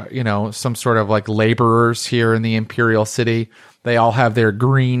 some sort of like laborers here in the Imperial City. They all have their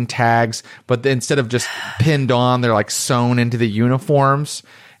green tags, but instead of just pinned on, they're like sewn into the uniforms,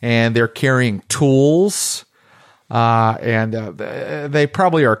 and they're carrying tools. And they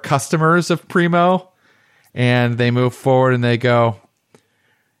probably are customers of Primo, and they move forward and they go,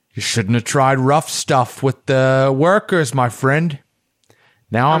 "You shouldn't have tried rough stuff with the workers, my friend.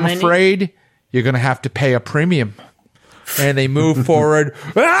 Now I'm afraid you're going to have to pay a premium." And they move forward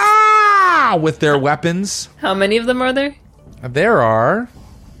with their weapons. How many of them are there? There are,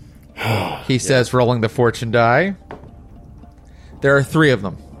 he says, rolling the fortune die. There are 3 of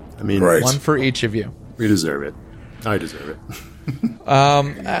them. I mean, Right. One for each of you. we deserve it. I deserve it.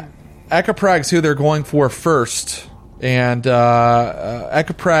 Ekaprag's who they're going for first. And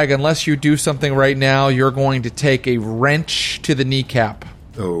Ekaprag, unless you do something right now, you're going to take a wrench to the kneecap.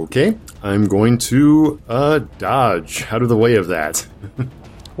 Okay. I'm going to dodge out of the way of that.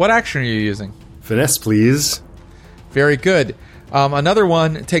 What action are you using? Finesse, please. Very good. Another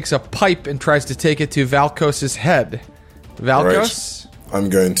one takes a pipe and tries to take it to Valkos's head. Valkos? Right. I'm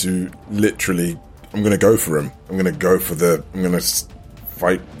going to go for him. I'm going to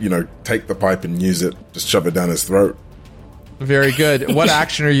fight, take the pipe and use it, just shove it down his throat. Very good. What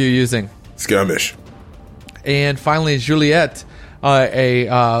action are you using? Skirmish. And finally, Juliet,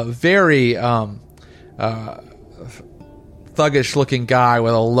 a very thuggish-looking guy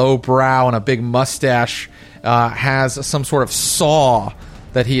with a low brow and a big mustache, has some sort of saw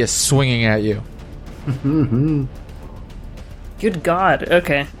that he is swinging at you. Good God.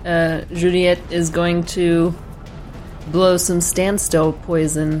 Okay. Juliet is going to blow some standstill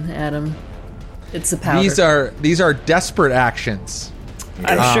poison at him. It's a powder. These are desperate actions,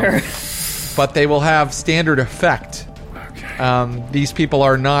 I'm sure. but they will have standard effect. Okay. These people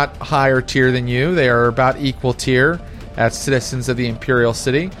are not higher tier than you. They are about equal tier as citizens of the Imperial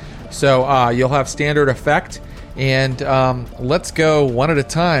City. So you'll have standard effect. And let's go one at a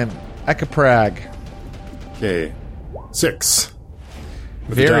time. Ekaprag. Okay. 6.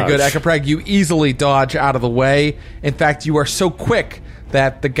 Very good, Ekaprag. You easily dodge out of the way. In fact, you are so quick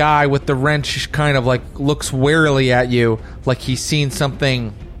that the guy with the wrench kind of like looks warily at you, like he's seen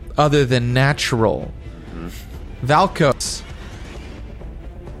something other than natural. Valkos,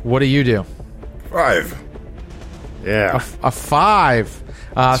 what do you do? 5. Yeah. A 5.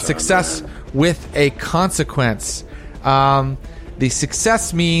 Success with a consequence. The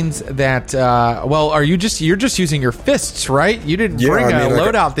success means that, you're just using your fists, right? You didn't bring a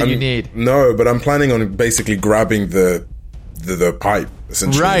loadout that you need. No, but I'm planning on basically grabbing the pipe,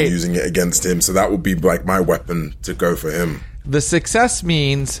 essentially, Right. and using it against him. So that would be like my weapon to go for him. The success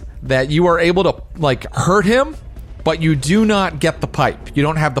means that you are able to hurt him, but you do not get the pipe. You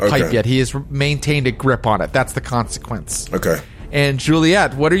don't have the pipe yet. He has maintained a grip on it. That's the consequence. Okay. And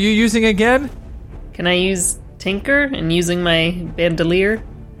Juliet, what are you using again? Can I use tinker and using my bandolier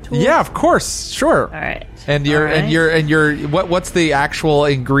tool? Yeah, of course, sure. All right. And what's the actual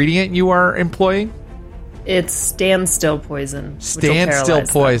ingredient you are employing? It's standstill poison. Standstill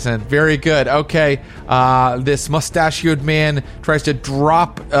poison. Very good. Okay. This mustachioed man tries to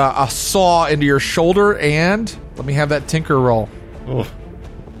drop a saw into your shoulder, and let me have that tinker roll. Oh.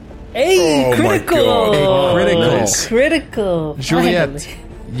 Hey, Oh my critical! God. Critical. Nice. Critical. Juliet, Finally.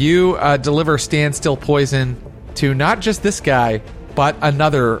 you deliver standstill poison to not just this guy, but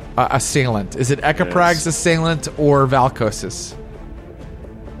another assailant. Is it Ekiprag's assailant or Valkos's?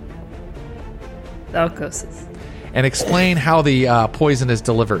 Valkos's. And explain how the poison is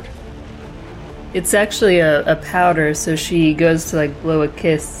delivered. It's actually a powder, so she goes to like blow a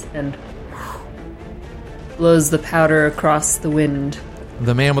kiss and blows the powder across the wind.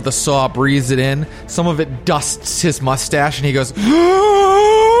 The man with the saw breathes it in. Some of it dusts his mustache, and he goes,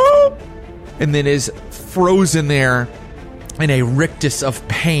 and then is frozen there in a rictus of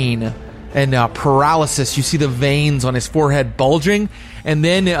pain and paralysis. You see the veins on his forehead bulging, and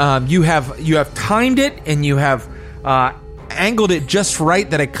then you have timed it, and you have angled it just right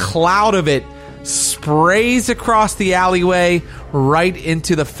that a cloud of it sprays across the alleyway right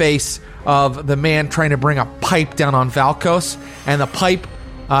into the face of the man trying to bring a pipe down on Valkos, and the pipe,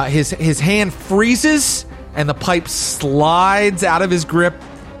 his hand freezes, and the pipe slides out of his grip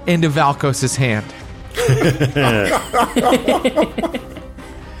into Valkos's hand.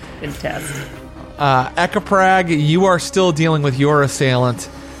 Fantastic. Ekiprag, you are still dealing with your assailant,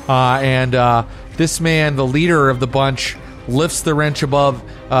 and this man, the leader of the bunch, lifts the wrench above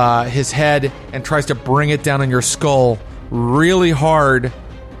his head and tries to bring it down on your skull really hard.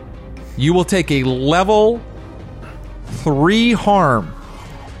 You will take a level 3 harm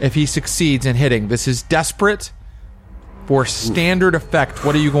if he succeeds in hitting. This is desperate for standard effect.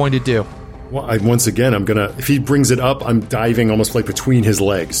 What are you going to do? Well, once again, I'm gonna. If he brings it up, I'm diving almost like between his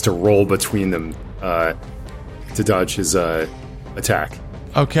legs to roll between them to dodge his attack.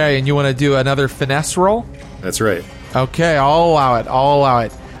 Okay, and you want to do another finesse roll? That's right. Okay, I'll allow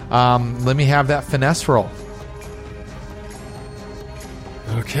it. Let me have that finesse roll.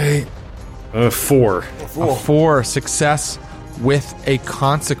 Okay. 4. A 4 success with a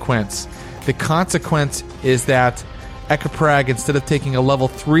consequence. The consequence is that Ekiprag, instead of taking a level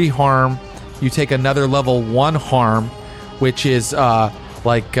 3 harm, you take another level 1 harm, which is what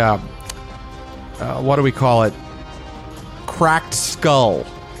do we call it? Cracked skull.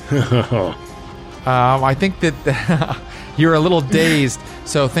 I think that you're a little dazed,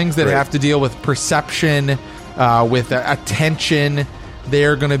 so things that have to deal with perception, with attention,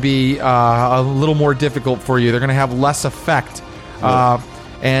 they're going to be a little more difficult for you. They're going to have less effect.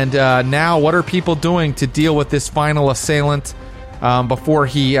 And now, what are people doing to deal with this final assailant before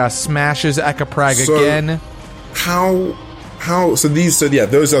he smashes Ekiprag again?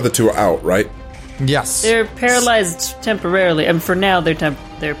 Those other two are out, right? Yes. They're paralyzed temporarily, and for now they're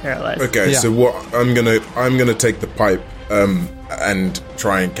paralyzed. Okay, Yeah. so what I'm gonna take the pipe and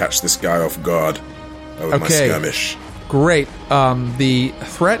try and catch this guy off guard with my skirmish. Great. The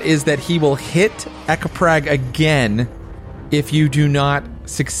threat is that he will hit Ekiprag again if you do not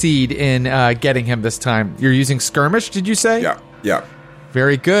succeed in getting him this time. You're using skirmish, did you say? Yeah.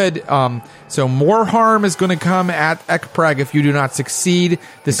 Very good. So more harm is going to come at Ekiprag if you do not succeed.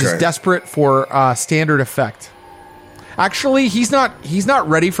 This is desperate for standard effect. Actually, he's not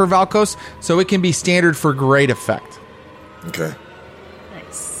ready for Valkos, so it can be standard for great effect. Okay.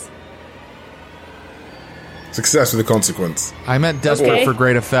 Nice. Success with a consequence. I meant desperate Okay. for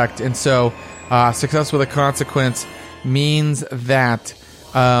great effect, and so success with a consequence means that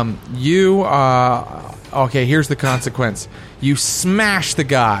you... okay, here's the consequence. You smash the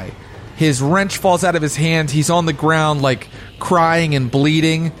guy. His wrench falls out of his hand. He's on the ground, like, crying and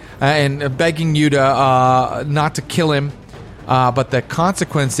bleeding and begging you to not to kill him. But the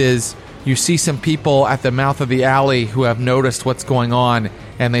consequence is you see some people at the mouth of the alley who have noticed what's going on,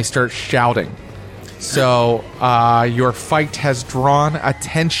 and they start shouting. So your fight has drawn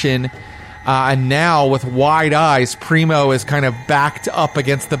attention, and now with wide eyes, Primo is kind of backed up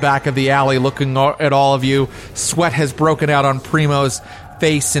against the back of the alley looking at all of you. Sweat has broken out on Primo's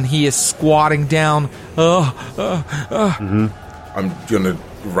face, and he is squatting down. I'm gonna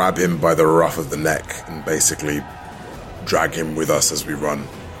grab him by the ruff of the neck and basically drag him with us as we run.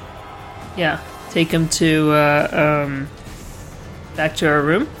 Yeah. Take him to back to our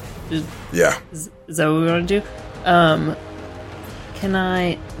room. Yeah. Is that what we want to do? Can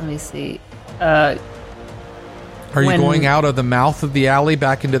I? Let me see. Are you When- going out of the mouth of the alley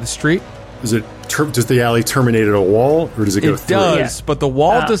back into the street? Does the alley terminate at a wall, or does it go It through? does, Yeah. but the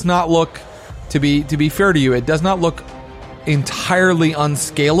wall does not look to be fair to you, it does not look entirely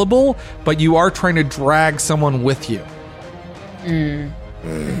unscalable, but you are trying to drag someone with you. I'm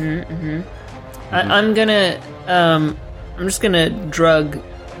just gonna drug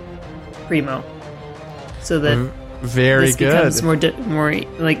Primo, so that Very this good. becomes more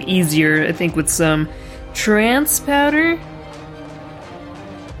like easier. I think with some trance powder.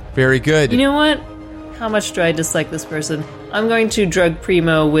 Very good. You know what? How much do I dislike this person? I'm going to drug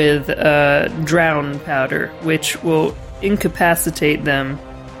Primo with drown powder, which will incapacitate them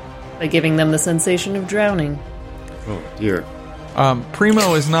by giving them the sensation of drowning. Oh dear.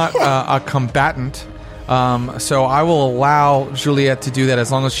 Primo is not a combatant, so I will allow Juliet to do that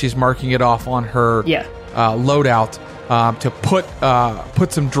as long as she's marking it off on her loadout to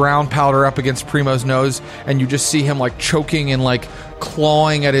put some drown powder up against Primo's nose, and you just see him like choking and like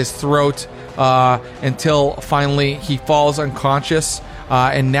clawing at his throat until finally he falls unconscious.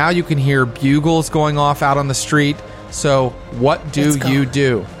 And now you can hear bugles going off out on the street. So what do you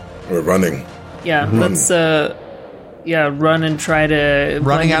do? We're running. Yeah, let's run and try to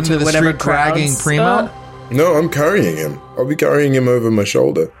Running out into the whatever street, dragging crowds. Primo? No, I'm carrying him. I'll be carrying him over my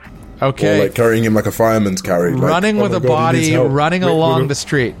shoulder. Okay. Or like carrying him like a fireman's carry. Like, Running oh with my a God, he needs body, help. running Wait, along the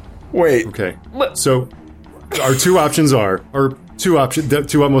street. Wait. Okay. So our two options are, the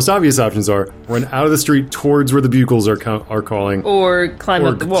two most obvious options are, run out of the street towards where the bugles are calling, Or climb or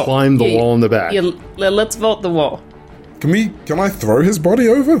up the wall. climb the wall in the back. Yeah, let's vault the wall. Can I throw his body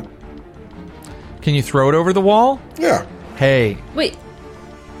over? Can you throw it over the wall? Yeah. Hey, Wait,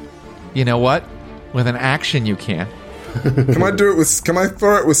 you know what? With an action, you can. Can I do it with? Can I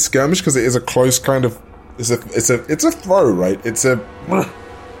throw it with skirmish? Because it is a close kind of. It's a throw, right? It's a.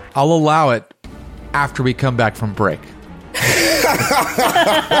 I'll allow it after we come back from break.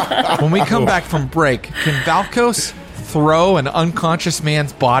 When we come back from break, can Valkos throw an unconscious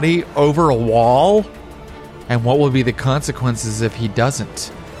man's body over a wall? And what will be the consequences if he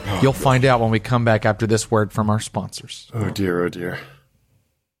doesn't? You'll find out when we come back after this word from our sponsors. Oh dear, oh dear.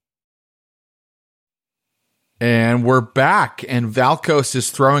 And we're back, and Valkos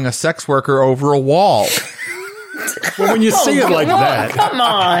is throwing a sex worker over a wall. Well, when you say it like that, come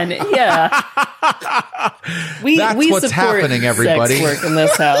on, yeah. We That's what's support happening, everybody. sex work in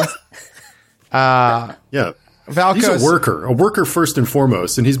this house. yeah, Valkos, he's a worker first and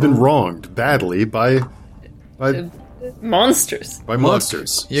foremost, and he's been wronged badly by Monsters.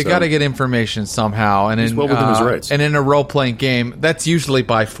 monsters. you So, got to get information somehow, and He's well within his rights. And in a role-playing game, that's usually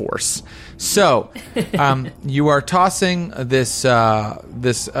by force. So, you are tossing this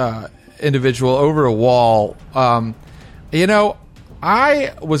individual over a wall. I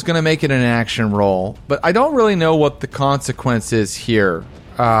was going to make it an action roll, but I don't really know what the consequence is here.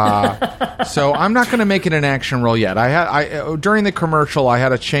 So I'm not going to make it an action roll yet. During the commercial, I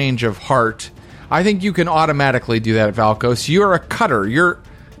had a change of heart. I think you can automatically do that, Valkos. You're a cutter.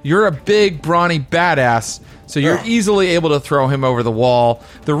 You're a big, brawny badass, so you're easily able to throw him over the wall.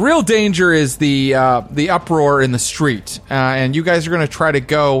 The real danger is the uproar in the street, and you guys are going to try to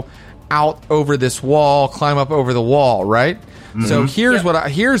go out over this wall, climb up over the wall, right? Mm-hmm. So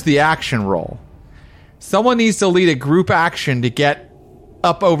here's the action roll. Someone needs to lead a group action to get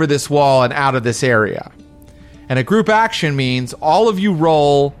up over this wall and out of this area. And a group action means all of you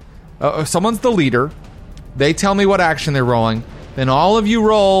roll. Someone's the leader. They tell me what action they're rolling. Then all of you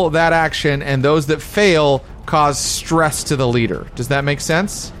roll that action, and those that fail cause stress to the leader. Does that make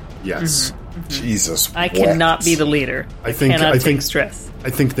sense? Yes. Mm-hmm. Jesus. I cannot be the leader. I think take stress. I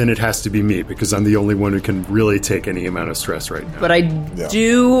think then it has to be me because I'm the only one who can really take any amount of stress right now. But I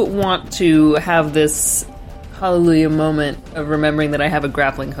do want to have this hallelujah moment of remembering that I have a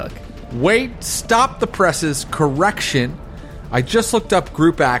grappling hook. Wait, stop the presses. Correction. I just looked up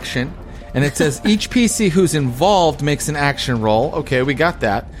group action, and it says each PC who's involved makes an action roll. Okay, we got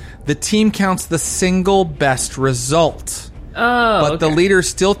that. The team counts the single best result. Oh, but the leader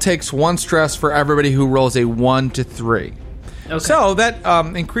still takes one stress for everybody who rolls a 1 to 3. Okay. So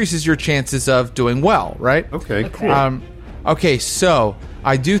that increases your chances of doing well, right? Okay, cool. Okay, so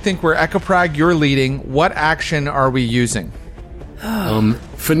I do think we're Echoprag, you're leading. What action are we using?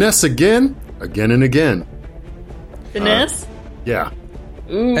 Finesse again and again. Finesse? Yeah.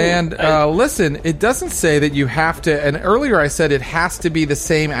 Ooh, And listen, it doesn't say that you have to, and earlier I said it has to be the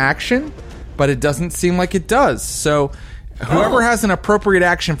same action, but it doesn't seem like it does. So whoever has an appropriate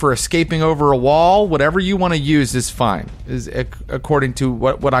action for escaping over a wall, whatever you want to use is fine, is according to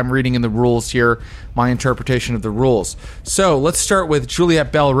what I'm reading in the rules here, my interpretation of the rules. So let's start with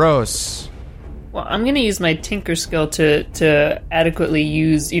Juliet Belrose. Well, I'm going to use my tinker skill to adequately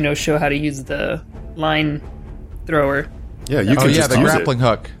use, show how to use the line thrower. Yeah, you can just the use grappling it.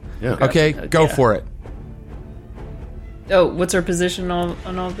 hook. Yeah. Okay, go for it. Oh, what's our position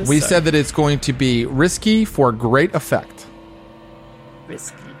on all this? We Sorry. said that it's going to be risky for great effect.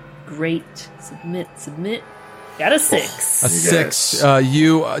 Risky. Great. Submit. Got a 6. A 6.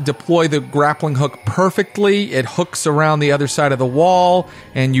 You deploy the grappling hook perfectly. It hooks around the other side of the wall,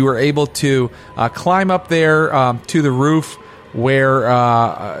 and you are able to climb up there to the roof where,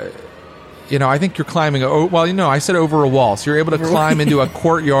 I think you're climbing. I said over a wall. So you're able to climb into a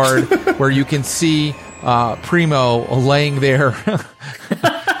courtyard where you can see Primo laying there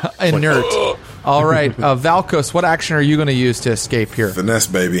inert. All right. Valkos, what action are you going to use to escape here? Finesse,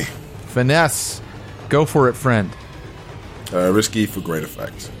 baby. Finesse. Go for it, friend. Risky for great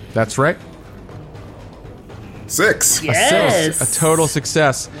effect. That's right. 6. Yes. A total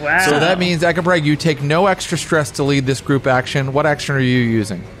success. Wow. So that means, Ekabreg, you take no extra stress to lead this group action. What action are you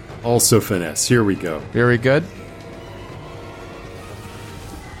using? Also finesse. Here we go. Very good.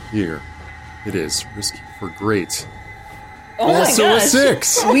 Here. It is. Risky for great. Oh Also my a gosh.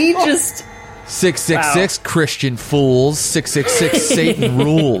 6. We just... 666 Christian fools. 666 Satan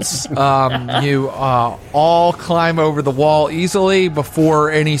rules. You all climb over the wall easily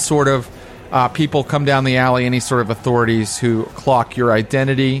before any sort of people come down the alley, any sort of authorities who clock your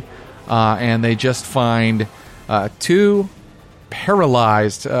identity, and they just find 2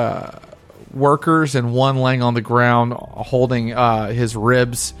 paralyzed workers and one laying on the ground holding his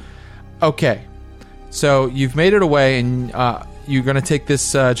ribs. Okay, so you've made it away, and you're going to take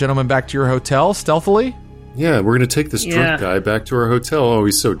this gentleman back to your hotel stealthily? Yeah, we're going to take this drunk guy back to our hotel. Oh,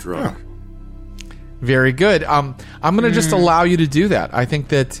 he's so drunk. Very good. I'm going to just allow you to do that. I think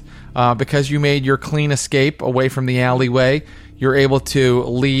that because you made your clean escape away from the alleyway, you're able to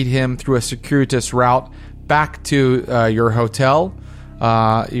lead him through a circuitous route back to your hotel,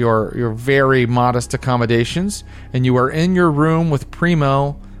 your very modest accommodations, and you are in your room with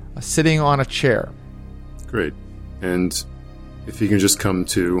Primo sitting on a chair. Great. And if he can just come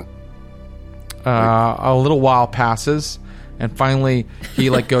to... A little while passes, and finally he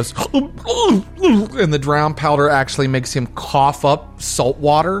goes, and the drown powder actually makes him cough up salt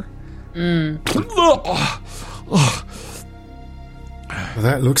water. Well,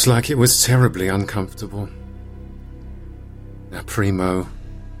 that looks like it was terribly uncomfortable. Now, Primo,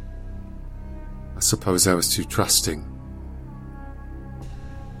 I suppose I was too trusting.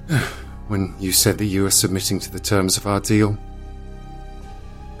 When you said that you were submitting to the terms of our deal,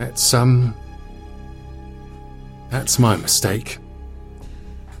 that's my mistake.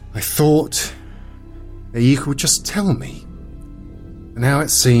 I thought that you could just tell me. And now it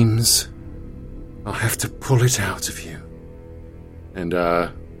seems I'll have to pull it out of you. And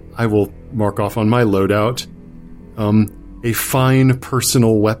I will mark off on my loadout a fine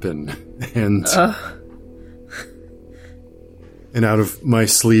personal weapon. And and out of my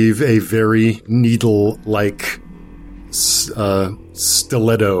sleeve a very needle-like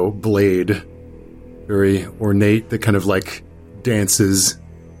stiletto blade. Very ornate, that kind of dances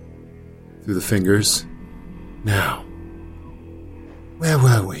through the fingers. Now, where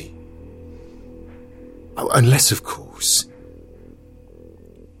were we? Oh, unless, of course,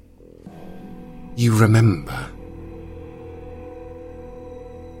 you remember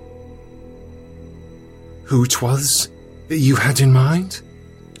who 'twas that you had in mind?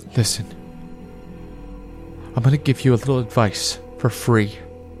 Listen, I'm going to give you a little advice for free.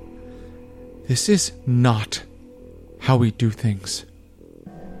 This is not how we do things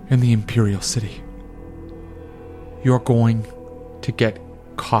in the Imperial City. You're going to get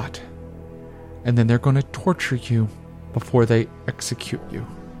caught, and then they're going to torture you before they execute you.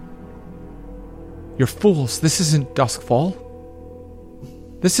 You're fools. This isn't Duskfall.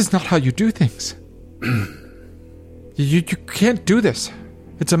 This is not how you do things. You can't do this.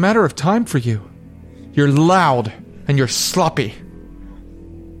 It's a matter of time for you. You're loud, and you're sloppy.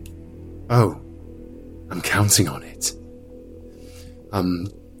 Oh, I'm counting on it.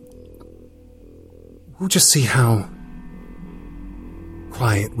 We'll just see how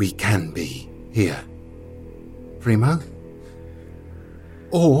quiet we can be here. Primo?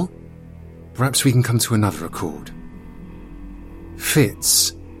 Or perhaps we can come to another accord.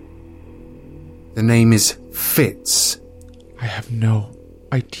 Fitz. The name is Fitz. I have no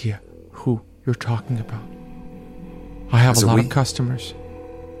idea who you're talking about. I have a lot of customers.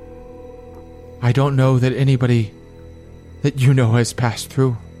 I don't know that anybody that you know has passed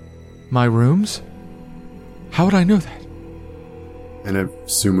through my rooms. How would I know that? And I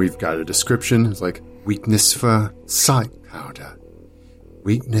assume we've got a description. It's weakness for sight powder,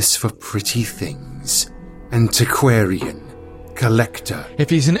 weakness for pretty things, antiquarian, collector. If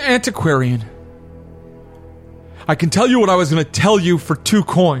he's an antiquarian, I can tell you what I was going to tell you for 2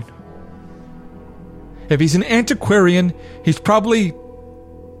 coin. If he's an antiquarian, he's probably,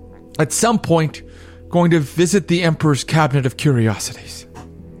 at some point, going to visit the Emperor's Cabinet of Curiosities.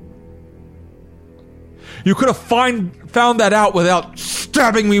 You could have found that out without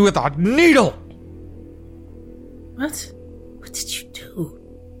stabbing me with a needle! What? What did you do?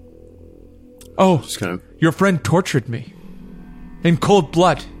 Oh, Just kind of, your friend tortured me. In cold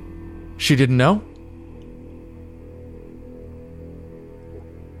blood. She didn't know?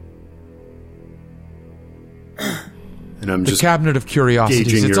 and I'm The just Cabinet of Curiosities.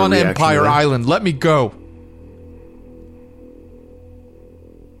 gauging It's your on reaction Empire to that. Island. Let me go.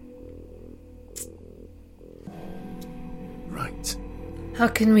 right. How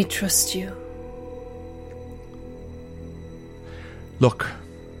can we trust you? Look,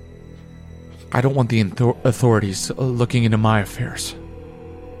 I don't want the authorities looking into my affairs.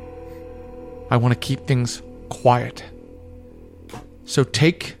 I want to keep things quiet. So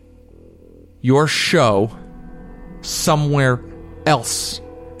take your show somewhere else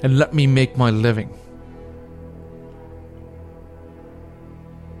and let me make my living.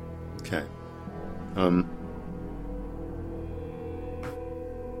 Okay.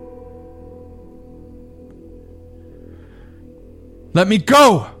 Let me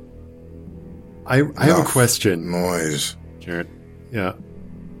go! I have a Enough question, Noise. Jared. Yeah.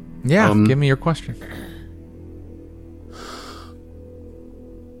 Yeah, give me your question.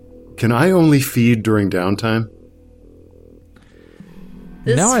 Can I only feed during downtime?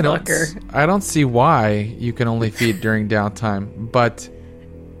 This No, I don't. fucker. I don't see why you can only feed during downtime. But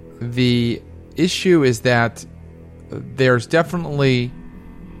the issue is that there's definitely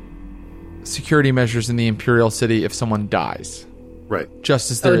security measures in the Imperial City if someone dies, Right. just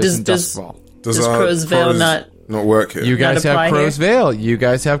as there is in does Duskfall. Does Crow's Veil not... work here? You guys apply have Crow's here? Veil. You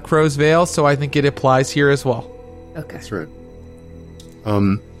guys have Crow's Veil, so I think it applies here as well. Okay. That's right.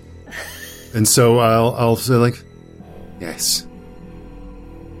 And so I'll say like, yes.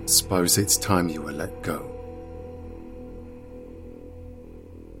 Suppose it's time you were let go.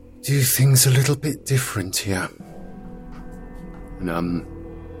 Do things a little bit different here. And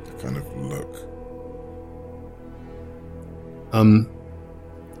Kind of look.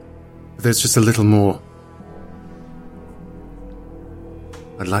 there's just a little more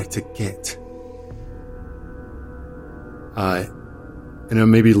I'd like to get. And I'll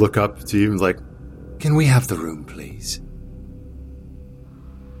maybe look up to you and like, can we have the room, please?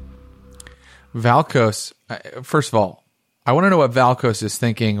 Valkos, first of all, I want to know what Valkos is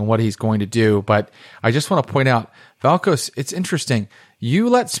thinking and what he's going to do, but I just want to point out, Valkos, it's interesting. You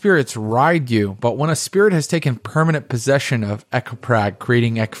let spirits ride you, but when a spirit has taken permanent possession of Echoprag,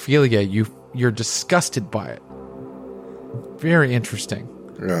 creating Ekphilia, you're disgusted by it. Very interesting.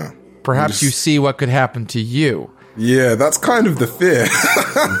 Yeah. Perhaps you see what could happen to you. Yeah, that's kind of the fear.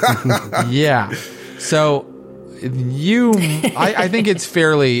 Yeah. So I think it's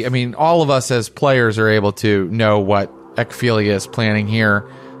fairly, I mean, all of us as players are able to know what Ekphilia is planning here.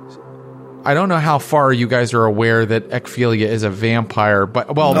 I don't know how far you guys are aware that Ekphilia is a vampire,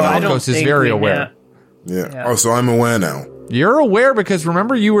 but, well, I don't Valkos is think very we aware. know. Yeah. Oh, so I'm aware now. You're aware because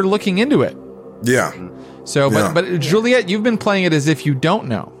remember you were looking into it. Yeah. So, Yeah. but Juliet, you've been playing it as if you don't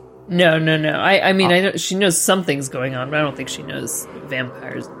know. No. I mean, I know she knows something's going on, but I don't think she knows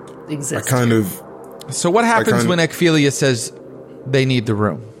vampires I exist. kind of. So what happens kind- when Ekphilia says they need the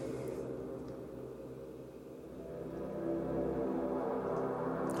room?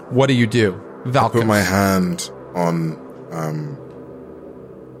 What do you do? Valkos. Put my hand on.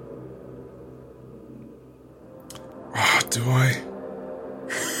 Do I?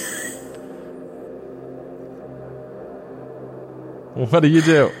 What do you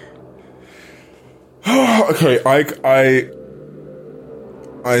do? Okay,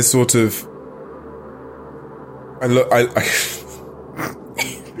 I sort of. I look. I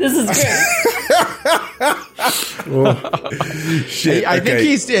This is good. shit. I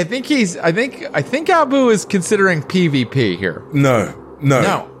okay. think Abu is considering PvP here. No.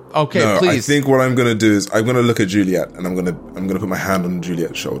 No. Okay, No, please. I think what I'm gonna do is I'm gonna look at Juliet and I'm gonna put my hand on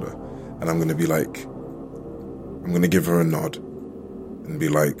Juliet's shoulder and I'm gonna be like, I'm gonna give her a nod and be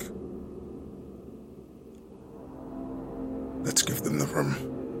like, let's give them the room.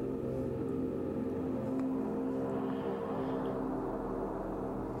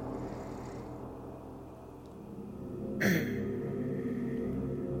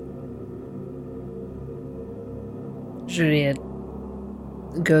 Juliet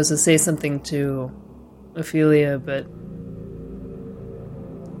goes to say something to Ophelia, but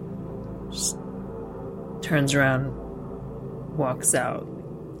just turns around, walks out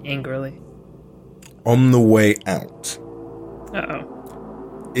angrily. on the way out,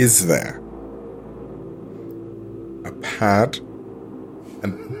 Uh-oh. is there a pad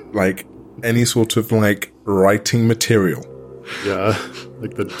and like any sort of like writing material? Yeah,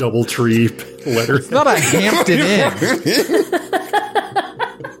 like the DoubleTree letter. It's not a Hampton Inn.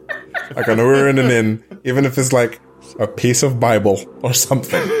 Like, I know we're in an inn, even if it's like a piece of Bible or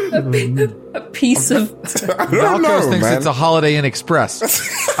something. A piece of... I don't Valkos know, thinks man. it's a Holiday Inn Express.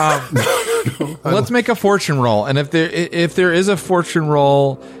 Let's make a fortune roll, and if there is a fortune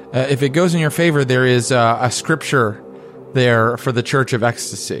roll, if it goes in your favor, there is a scripture there for the Church of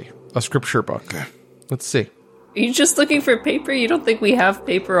Ecstasy, a scripture book. Okay. Let's see. Are you just looking for paper? You don't think we have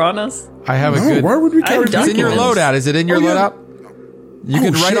paper on us? I have a No, good. why would we carry I've done It's in your Documents. loadout. Is it in your Oh, yeah. loadout? You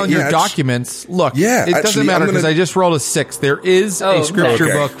can write shit, on your yeah, documents. Look, yeah, it doesn't actually, matter I'm because gonna- I just rolled a 6. There is Oh, a scripture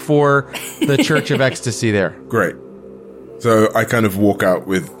okay. book for the Church of Ecstasy there. Great. So I kind of walk out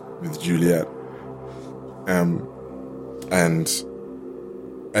with Juliet. And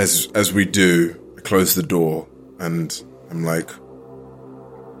as we do, I close the door and I'm like,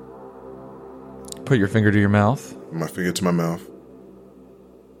 Put your finger to your mouth. my finger to my mouth.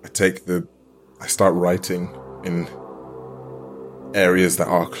 I start writing in areas that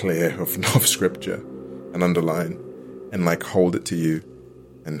are clear of scripture and underline and like hold it to you.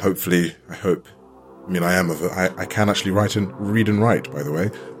 And hopefully, I can actually read and write, by the way.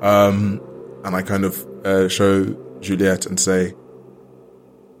 And I kind of show Juliet and say,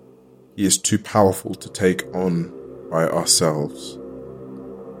 he is too powerful to take on by ourselves.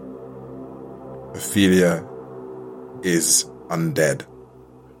 Ophelia is undead.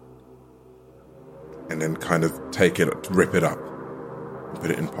 And then kind of rip it up and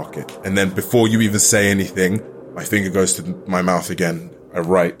put it in pocket. And then before you even say anything, my finger goes to my mouth again. I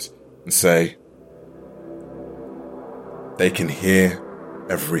write and say, they can hear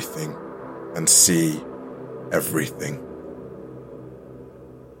everything and see everything.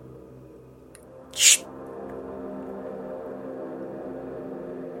 Shh.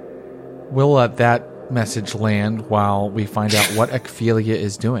 We'll let that message land while we find out what Ecphelia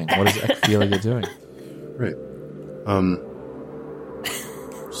is doing. What is Ecphelia doing? Right.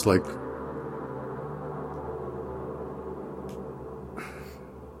 Just like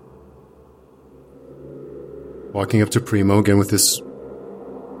walking up to Primo again with this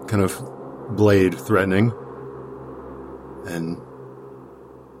kind of blade threatening, and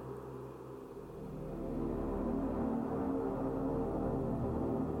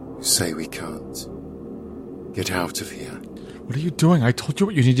you say we can't get out of here. What are you doing? I told you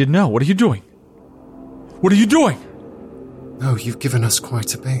what you needed to know. What are you doing? What are you doing? No, you've given us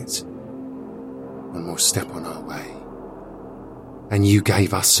quite a bit. One more step on our way. And you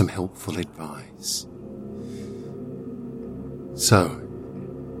gave us some helpful advice. So,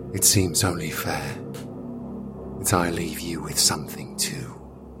 it seems only fair that I leave you with something too.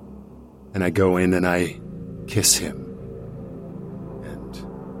 And I go in and I kiss him. And,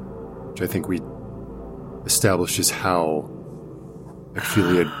 which I think we establishes how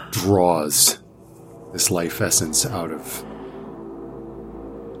Ophelia draws this life essence out of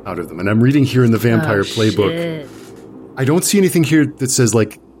them. And I'm reading here in the Vampire Playbook. Shit. I don't see anything here that says,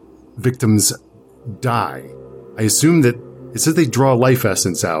 like, victims die. I assume that it says they draw life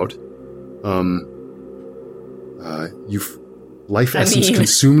essence out. Life essence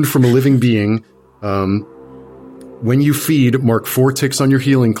consumed from a living being. When you feed, mark 4 ticks on your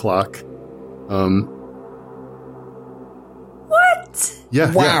healing clock. What?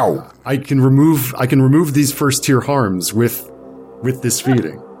 Yeah. Wow. Yeah. I can remove these first tier harms with this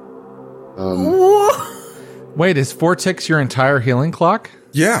feeding. Wait, is 4 ticks your entire healing clock?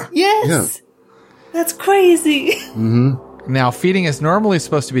 Yeah. Yes. Yeah. That's crazy. Now, feeding is normally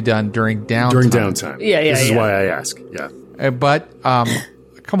supposed to be done during downtime. During downtime. Yeah, This is yeah. why I ask. Yeah. But,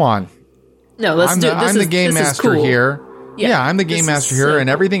 come on. No, let's do it. I'm the game master here. Yeah, I'm the game This is master here, so and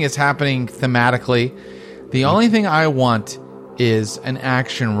cool. everything is happening thematically. The only thing I want is an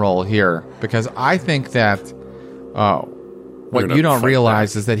action roll here, because I think that what gonna you don't fight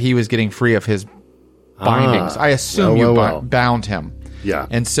realize is that he was getting free of his bindings. I assume well. bound him. Yeah.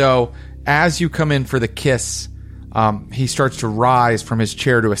 And so, as you come in for the kiss, he starts to rise from his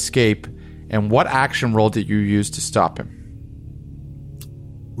chair to escape. And what action roll did you use to stop him?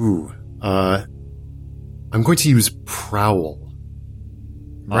 Ooh. I'm going to use Prowl.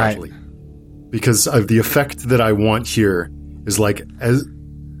 Right. Oddly. Because of the effect that I want here is like, as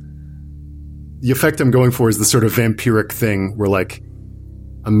the effect I'm going for is the sort of vampiric thing where, like,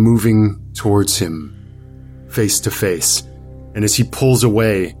 I'm moving towards him face to face. And as he pulls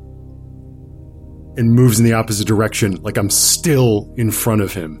away and moves in the opposite direction, like I'm still in front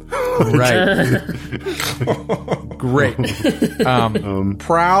of him. Right. Great.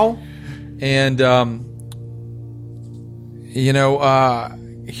 Prowl, and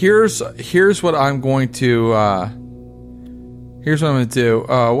here's what I'm going to do.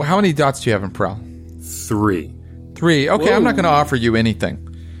 How many dots do you have in Prowl? 3. 3. Okay, whoa. I'm not going to offer you anything.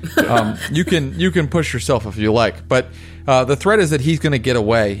 You can push yourself if you like, but the threat is that he's going to get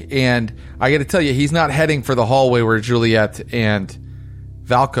away, and I got to tell you, he's not heading for the hallway where Juliet and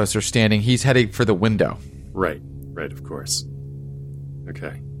Valkos are standing. He's heading for the window. Right, of course.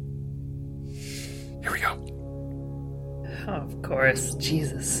 Okay. Here we go. Oh, of course.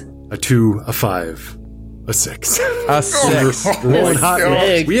 Jesus. A 2, a 5, a 6. A 6. We're rolling hot.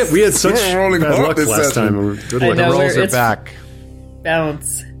 We had such bad luck last time. Good luck. The rolls are back.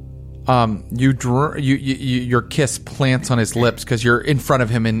 Bounce. Your kiss plants on his lips because you're in front of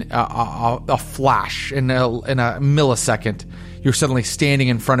him in a flash, in a millisecond. You're suddenly standing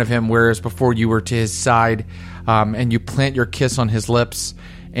in front of him, whereas before you were to his side, and you plant your kiss on his lips,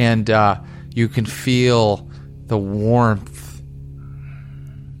 and you can feel the warmth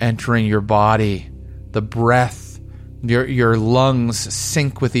entering your body, the breath, your lungs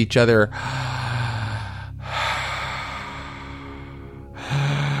sync with each other.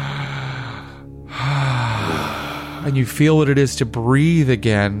 And you feel what it is to breathe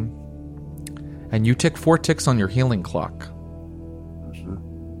again. And you tick 4 ticks on your healing clock.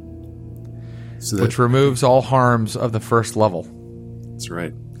 Which removes all harms of the first level. That's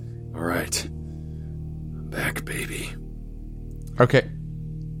right. All right. I'm back, baby. Okay.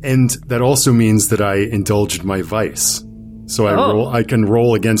 And that also means that I indulged my vice. So I can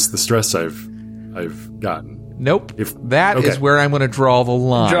roll against the stress I've gotten. Nope. That is where I'm going to draw the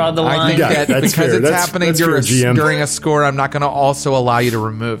line. Draw the line. I think that because fair. it's happening during a score, I'm not going to also allow you to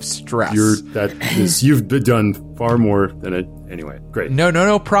remove stress. You've done far more than it. Anyway, great.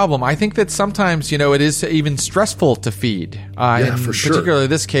 No problem. I think that sometimes, it is even stressful to feed. For sure. Particularly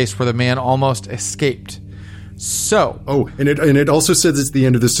this case where the man almost escaped. So. Oh, and it also says at the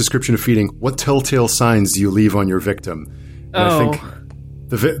end of this description of feeding, what telltale signs do you leave on your victim? And I think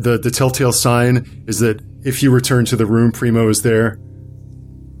the telltale sign is that if you return to the room, Primo is there,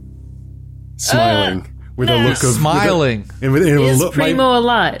 smiling with a look of smiling. Is Primo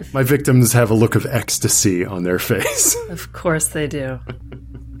alive? My victims have a look of ecstasy on their face. Of course they do.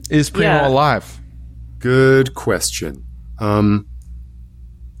 Is Primo alive? Good question. I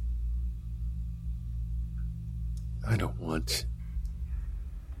don't want.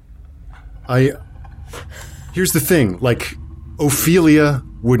 Here's the thing. Like, Ophelia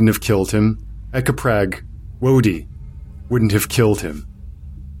wouldn't have killed him. Ekaprag, Wodi wouldn't have killed him.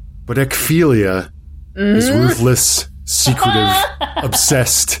 But Ekphelia is ruthless, secretive,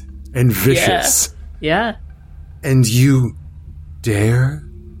 obsessed, and vicious. Yeah. And you dare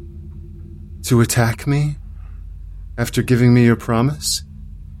to attack me after giving me your promise?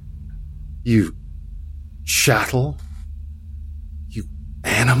 You chattel? You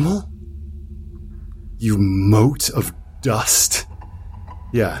animal? You mote of dust?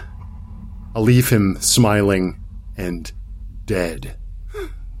 Yeah. I'll leave him smiling and dead.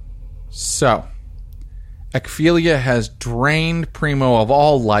 So, Ekphelia has drained Primo of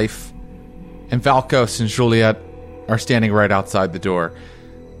all life, and Valkos and Juliet are standing right outside the door.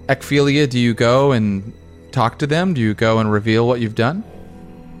 Ekphelia, do you go and talk to them? Do you go and reveal what you've done?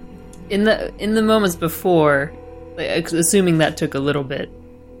 In the moments before, assuming that took a little bit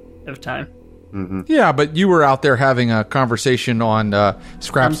of time. Mm-hmm. Yeah, but you were out there having a conversation on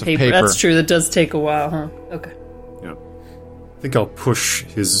scraps of paper. That's true. That does take a while, huh? Okay. Yeah. I think I'll push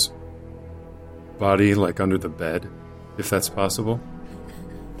his body under the bed, if that's possible.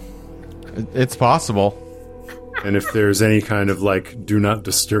 It's possible. And if there's any kind of do not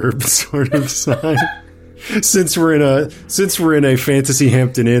disturb sort of sign. Since we're in a fantasy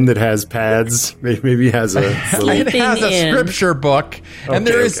Hampton Inn that has pads, maybe has a little... It has a scripture book, and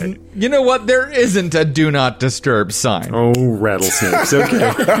there is, you know what? There isn't a do not disturb sign. Oh, rattlesnakes!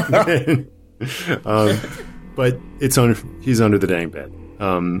 Okay, but he's under the dang bed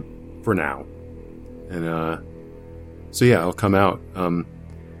for now, and so yeah, I'll come out.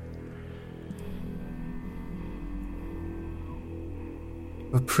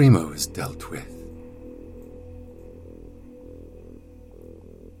 But Primo is dealt with.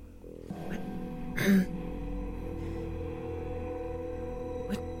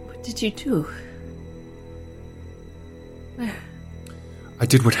 What did you do? Where? I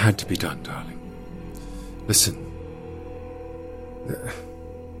did what had to be done, darling. Listen.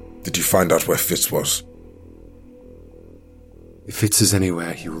 Did you find out where Fitz was? If Fitz is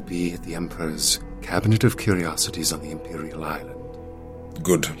anywhere, he will be at the Emperor's Cabinet of Curiosities on the Imperial Island.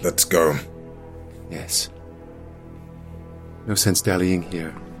 Good, let's go. Yes. No sense dallying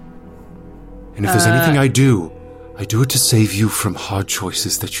here. And if there's anything I do it to save you from hard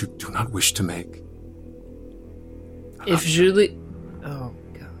choices that you do not wish to make. If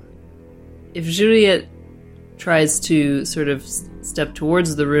Juliet tries to sort of step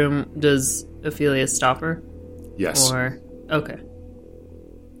towards the room, does Ophelia stop her? Yes. Or okay.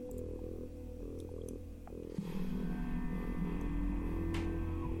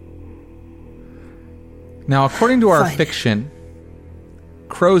 Now, according to our fiction,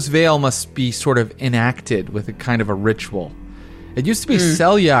 Crow's Veil must be sort of enacted with a kind of a ritual. It used to be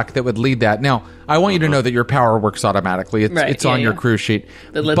Selyak that would lead that. Now, I want you to know that your power works automatically. It's on your crew sheet.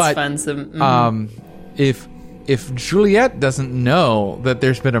 But let's find some... If Juliet doesn't know that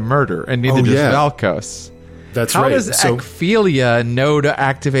there's been a murder, and neither does Valkos... That's How right. does Ekphelia know to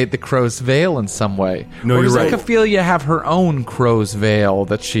activate the Crow's Veil in some way? No, or does you're right. Ekphelia have her own Crow's Veil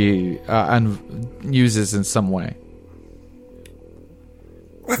that she uses in some way?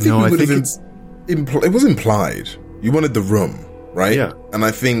 I think it was implied. You wanted the room, right? Yeah. And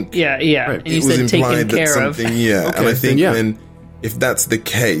I think Yeah. Right. And you it was said taken implied that care of. something, yeah. Okay, And I think then, then if that's the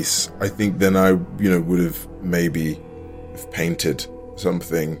case, I think then I, would have maybe have painted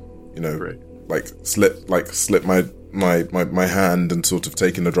something, Right. like slit my hand and sort of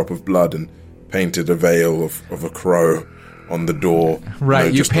taken a drop of blood and painted a veil of a crow on the door.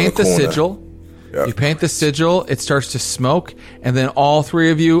 Right, you just on paint the corner. sigil. Yeah. You paint the sigil. It starts to smoke, and then all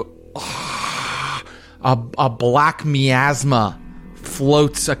three of you, a black miasma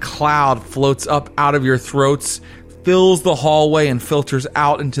floats. A cloud floats up out of your throats, fills the hallway, and filters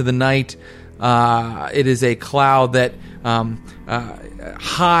out into the night. It is a cloud that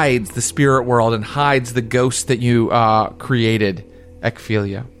hides the spirit world and hides the ghost that you created,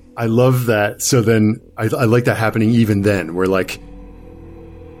 Ekphelia. I love that. So then I like that happening even then, where like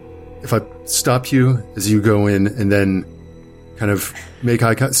if I stop you as you go in and then kind of make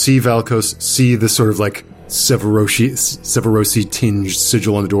eye contact, see Valkos, see the sort of like Severosi tinged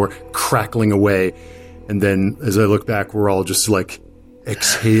sigil on the door crackling away, and then as I look back, we're all just like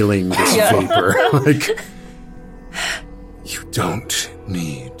exhaling this vapor. Like, you don't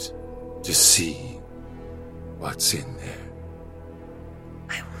need to see what's in there.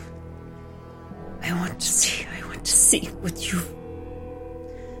 I want to see what you...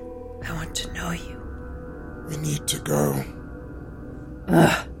 I want to know you. We need to go.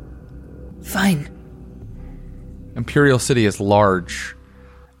 Fine. Imperial City is large,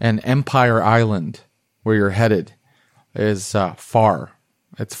 and Empire Island, where you're headed, is far.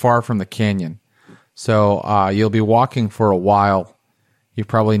 It's far from the canyon. So you'll be walking for a while. You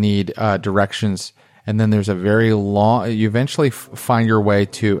probably need directions. And then there's a very long... You eventually find your way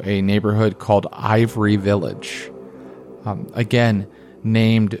to a neighborhood called Ivory Village. Again,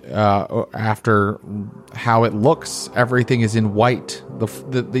 named after how it looks. Everything is in white.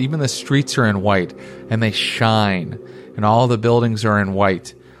 Even the streets are in white, and they shine. And all the buildings are in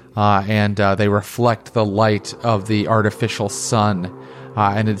white. And they reflect the light of the artificial sun.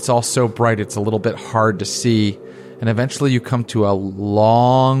 And it's all so bright, it's a little bit hard to see. And eventually you come to a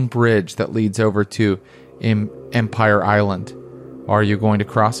long bridge that leads over to Empire Island. Are you going to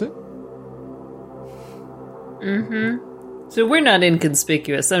cross it? So we're not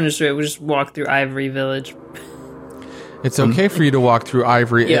inconspicuous. I'm just right. We just walk through Ivory Village. It's okay for you to walk through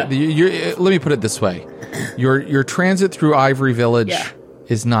Ivory. Yeah. Let me put it this way. Your transit through Ivory Village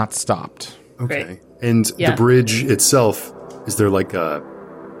is not stopped. Okay. Great. And Yeah. the bridge itself, is there like a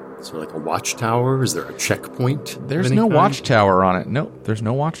watchtower? Is there a checkpoint? of There's any no kind? watchtower on it. Nope, there's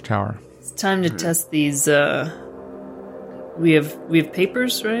no watchtower. It's time to test these. We have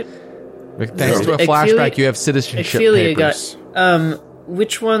papers, right? Thanks to a flashback, you have citizenship Ophelia papers. got.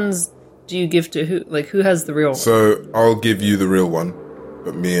 Which ones do you give to who? Like, who has the real one? So I'll give you the real one,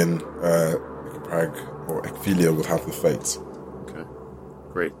 but me and Prag or Ekphelia will have the fates. Okay.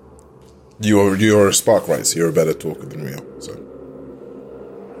 Great. You're a spark, right? So you're a better talker than we are. So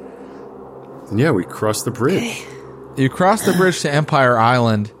And yeah, we crossed the bridge. You cross the bridge to Empire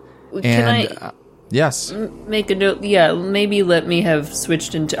Island, Can and I yes, make a note? Yeah, maybe let me have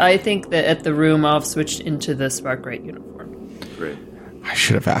switched into. I think that at the room I'll have switched into the Sparkrite uniform. Great. I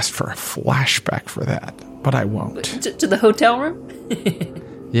should have asked for a flashback for that, but I won't. To the hotel room?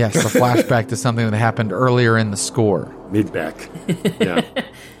 Yes, a flashback to something that happened earlier in the score. Mid-back. Yeah.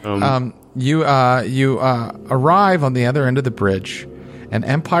 You arrive on the other end of the bridge, and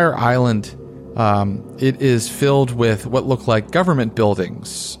Empire Island, it is filled with what look like government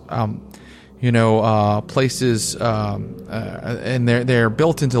buildings. places, and they're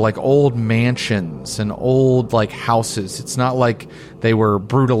built into like old mansions and old like houses. It's not like they were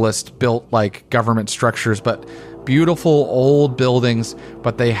brutalist built like government structures, but beautiful old buildings.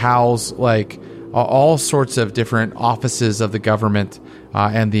 But they house like all sorts of different offices of the government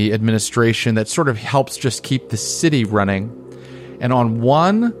and the administration that sort of helps just keep the city running. And on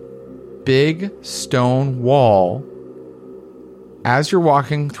one big stone wall, as you're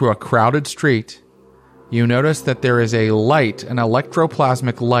walking through a crowded street, you notice that there is a light, an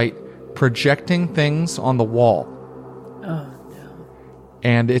electroplasmic light, projecting things on the wall. Oh, no.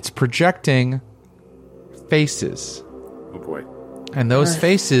 And it's projecting faces. Oh, boy. And those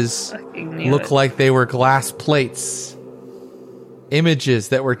faces look like they were glass plates. Images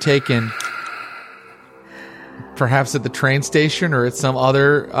that were taken perhaps at the train station or at some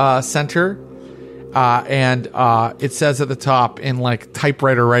other center. And it says at the top in like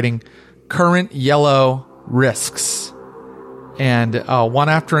typewriter writing, current yellow risks. And one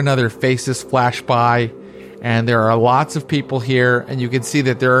after another faces flash by, and there are lots of people here, and you can see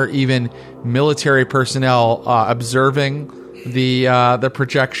that there are even military personnel observing the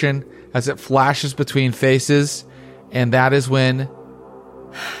projection as it flashes between faces, and that is when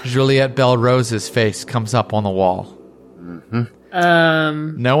Juliette Bell-Rose's face comes up on the wall.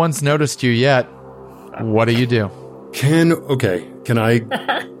 Mm-hmm. No one's noticed you yet. What do you do? Can I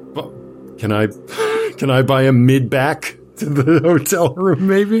buy a mid back to the hotel room?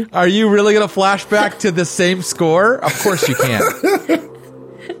 Maybe. Are you really going to flash back to the same score? Of course you can.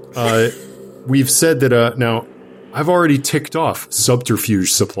 We've said that. Now, I've already ticked off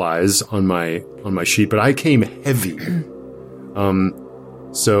subterfuge supplies on my sheet, but I came heavy.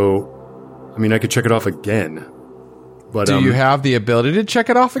 So, I mean, I could check it off again. But do you have the ability to check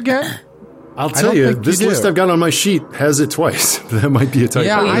it off again? I'll tell you, this list I've got on my sheet has it twice. That might be a typo.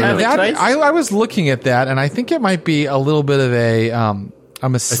 Yeah, I was looking at that, and I think it might be a little bit of a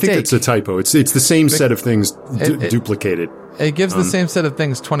mistake. I think it's a typo. It's the same set of things duplicated. It gives the same set of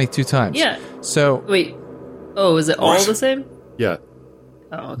things 22 times. Yeah. So wait. Oh, is it all the same? Yeah.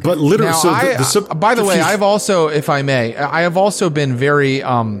 Oh, okay. But literally, by the way, I've also, if I may, I have also been very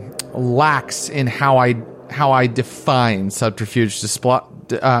lax in how I define subterfuge supplies.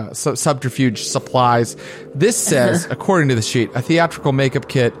 This says, according to the sheet, a theatrical makeup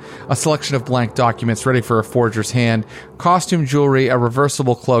kit, a selection of blank documents ready for a forger's hand, costume jewelry, a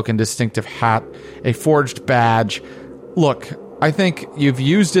reversible cloak and distinctive hat, a forged badge. Look, I think you've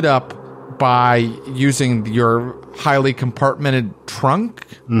used it up by using your highly compartmented trunk.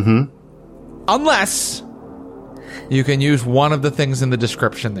 Mm-hmm. Unless you can use one of the things in the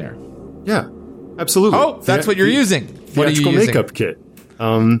description there. Yeah, absolutely. Oh, that's what you're using. What are you using? Makeup kit.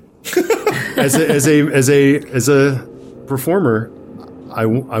 As a performer, I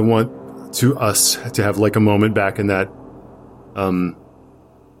want us to have like a moment back in that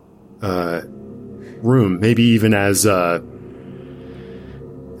room, maybe even as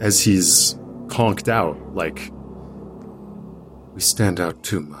he's conked out, like we stand out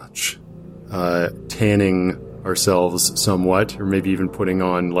too much, tanning ourselves somewhat, or maybe even putting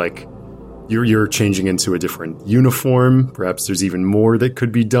on like you're changing into a different uniform. Perhaps there's even more that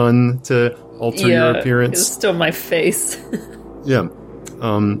could be done to alter your appearance. It's still my face. Yeah.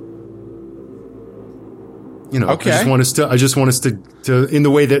 Okay. I just want us to in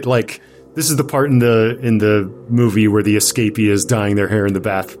the way that like this is the part in the movie where the escapee is dyeing their hair in the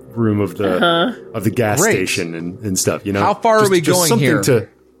bathroom of the gas station and stuff. How far are we going here? Something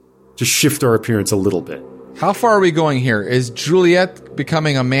to shift our appearance a little bit. How far are we going here? Is Juliette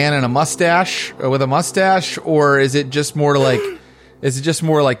becoming a man in a mustache with a mustache, or is it just more like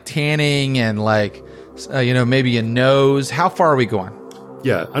tanning and like maybe a nose? How far are we going?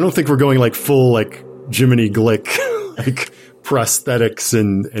 Yeah, I don't think we're going like full like Jiminy Glick like prosthetics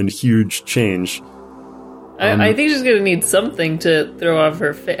and huge change. I think she's gonna need something to throw off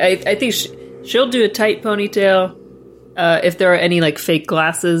her face. I think she'll do a tight ponytail. If there are any like fake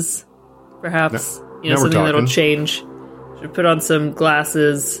glasses, perhaps. Something that'll change. Should put on some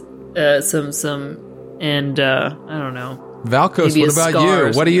glasses, and I don't know. Valkos, what about you?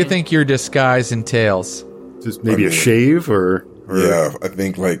 What do you think your disguise entails? Just maybe a shave or yeah, I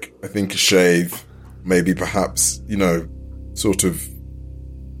think a shave, maybe perhaps, sort of.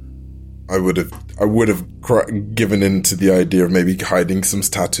 I would have given in to the idea of maybe hiding some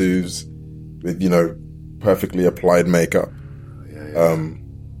tattoos with perfectly applied makeup,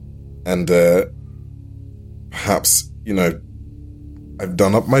 and perhaps I've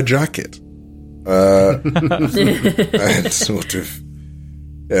done up my jacket, and sort of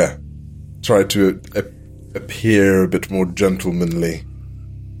try to appear a bit more gentlemanly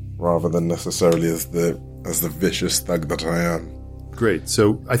rather than necessarily as the vicious thug that I am. Great.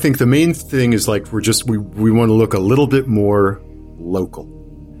 So I think the main thing is like we want to look a little bit more local,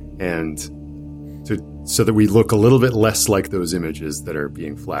 and so that we look a little bit less like those images that are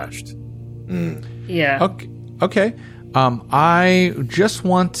being flashed. Yeah. Okay. I just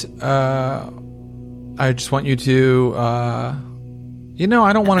want you to. I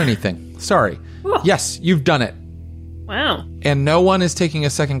don't want anything. Sorry. Yes, you've done it. Wow. And no one is taking a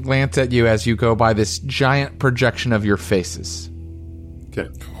second glance at you as you go by this giant projection of your faces. Okay.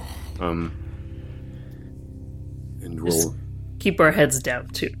 And we'll Keep our heads down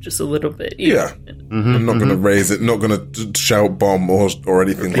too, just a little bit. Yeah. I'm not going to raise it, not going to shout bomb or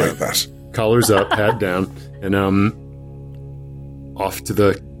anything like that. collars up, hat down, and off to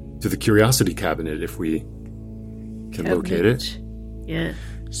the curiosity cabinet if we can locate it. Yeah.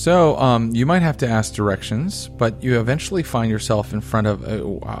 So, you might have to ask directions, but you eventually find yourself in front of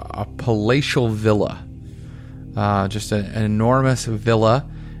a palatial villa. Just an enormous villa.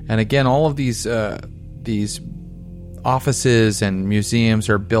 And again, all of these offices and museums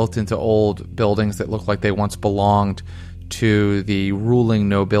are built into old buildings that look like they once belonged to the ruling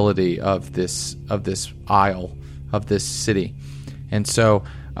nobility of this isle, of this city. And so,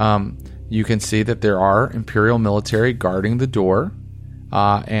 you can see that there are Imperial military guarding the door.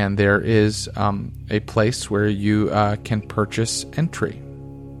 And there is a place where you can purchase entry.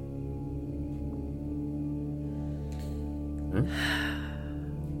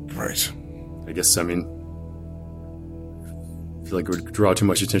 Right. I guess, I feel like it would draw too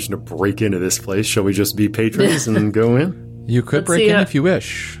much attention to break into this place. Shall we just be patrons and go in? You could break in if you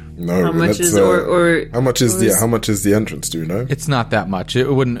wish. No, How much is how much is the entrance? Do you know? It's not that much.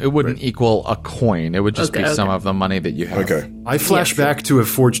 It wouldn't equal a coin. It would just be some of the money that you have. Okay. I flash back to have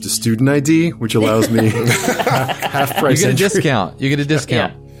forged a student ID, which allows me half price You get a entry. discount. You get a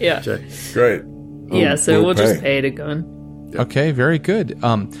discount. Yeah. Okay. Great. Yeah, so we'll just pay. pay to go in. Okay, very good.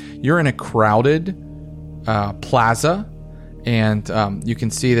 You're in a crowded plaza, and you can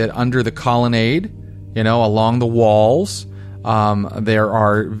see that under the colonnade, along the walls, there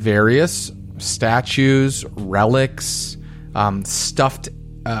are various statues, relics, stuffed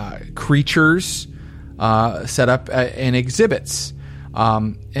creatures set up in exhibits.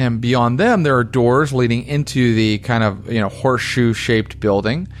 And beyond them, there are doors leading into the kind of horseshoe-shaped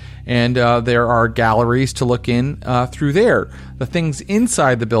building, and there are galleries to look in through there. The things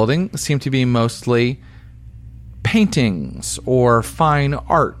inside the building seem to be mostly paintings or fine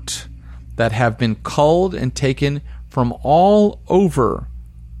art that have been culled and taken from all over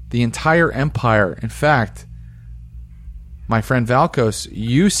the entire empire. In fact, my friend Valkos,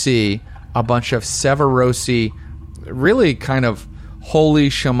 you see a bunch of Severosi, really kind of holy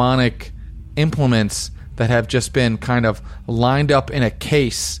shamanic implements that have just been kind of lined up in a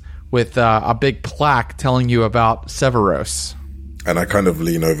case with a big plaque telling you about Severos. And I kind of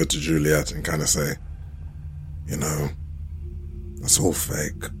lean over to Juliet and kind of say, that's all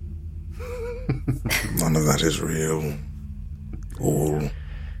fake. None of that is real. All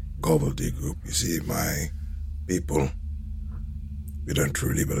gobbledygook. You see, my people, we don't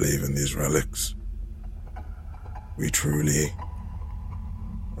truly believe in these relics. We truly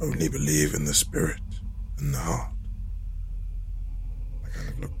only believe in the spirit and the heart. I kind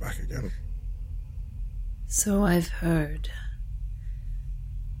of look back again. So I've heard.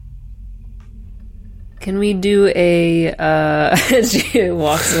 Can we do she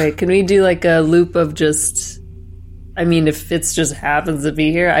walks away, can we do like a loop of just, if Fitz just happens to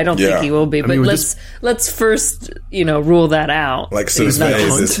be here, I don't think he will be, but let's first, rule that out. Like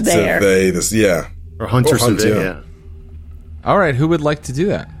survey this, yeah. Or hunter survey, yeah. All right, who would like to do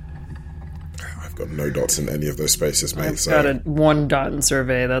that? I've got no dots in any of those spaces, mate. I've got a 1 dot in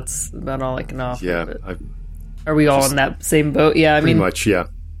survey, that's about all I can offer. Yeah. Are we all in that same boat? Yeah, pretty much, yeah.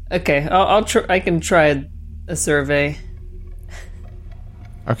 Okay, I'll I can try a survey.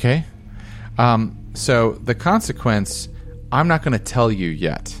 Okay. So the consequence, I'm not going to tell you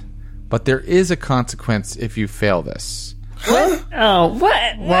yet, but there is a consequence if you fail this. What? Oh,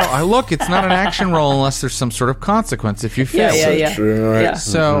 what? Well, it's not an action roll unless there's some sort of consequence if you fail. Yeah. True, right? Yeah.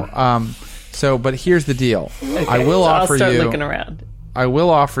 So, but here's the deal. Okay, I will offer I'll start you. looking around. I will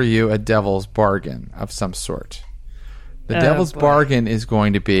offer you a devil's bargain of some sort. The devil's bargain is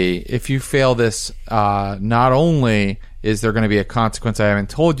going to be, if you fail this, not only is there going to be a consequence I haven't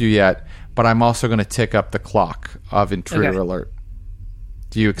told you yet, but I'm also going to tick up the clock of intruder alert.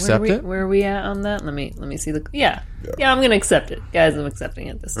 Do you accept it? Where are we at on that? Let me see the. Yeah, I'm going to accept it, guys. I'm accepting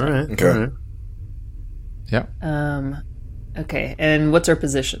it this time. All right. Okay. All right. Yeah. Okay, and what's our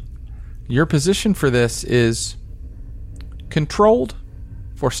position? Your position for this is controlled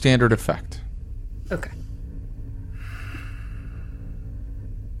for standard effect. Okay.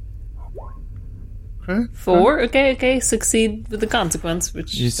 Okay. 4? Okay. Succeed with the consequence,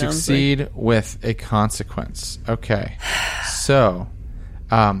 which You sounds succeed with a consequence. Okay. So,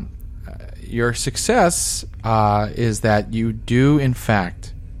 your success is that you do, in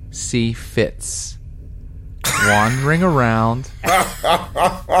fact, see Fitz wandering around,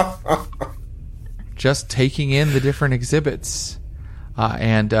 just taking in the different exhibits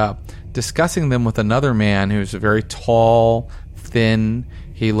and discussing them with another man who's very tall, thin.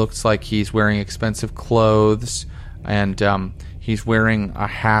 He looks like he's wearing expensive clothes, and he's wearing a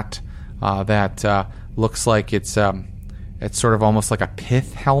hat that looks like it's sort of almost like a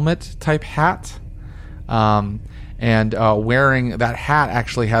pith helmet type hat. And wearing that hat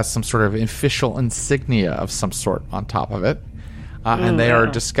actually has some sort of official insignia of some sort on top of it. And they are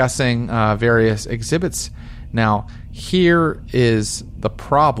discussing various exhibits. Now, here is the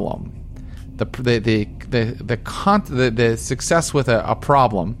problem. The success with a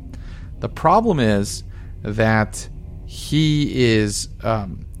problem. The problem is that he is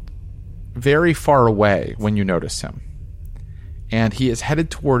very far away when you notice him. And he is headed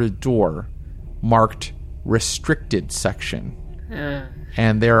toward a door marked restricted section.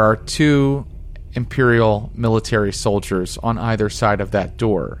 And there are 2 Imperial military soldiers on either side of that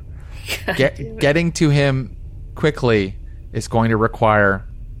door. Getting to him quickly is going to require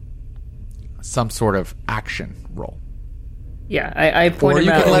some sort of action roll. Yeah, I point Or him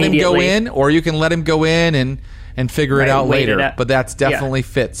you out can let him go immediately. in, or you can let him go in and figure it Right, out wait it later. out. But that's definitely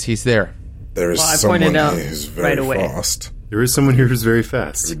Fitz. He's there. There is Well, I someone pointed out here who's right very away. fast, There is someone here who's very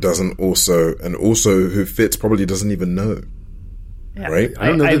fast. who doesn't also who Fitz probably doesn't even know, Yeah. right? I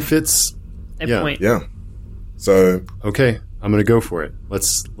don't know that Fitz. I yeah. point. Yeah. So Okay, I'm gonna go for it.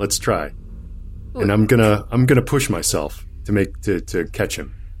 Let's try. And I'm gonna push myself to catch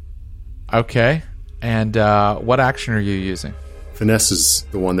him. Okay. And what action are you using? Finesse is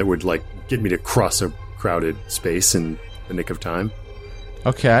the one that would get me to cross a crowded space in the nick of time.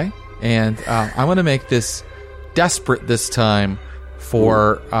 Okay. And I'm going to make this desperate this time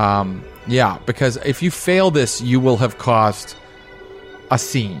for, because if you fail this, you will have caused a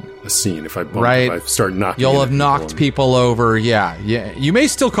scene. A scene. If I Right. if I start knocking, You'll into have knocked and- people over. Yeah. You may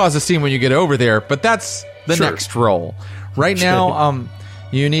still cause a scene when you get over there, but that's the Sure. next roll. Right now,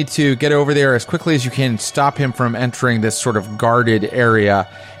 you need to get over there as quickly as you can, stop him from entering this sort of guarded area.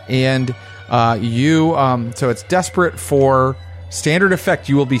 And so it's desperate for standard effect.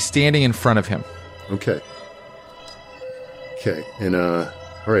 You will be standing in front of him. Okay. And all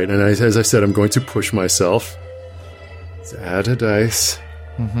right. And as I said, I'm going to push myself. Let's add a dice.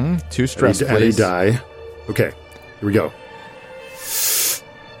 2 stress, Add a please. die. Okay. Here we go.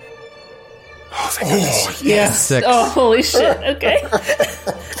 Yes. 6. Oh, holy shit. Okay.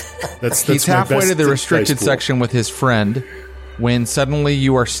 That's He's my halfway best to the dice restricted pool. section with his friend when suddenly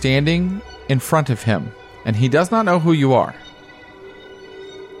you are standing in front of him, and he does not know who you are.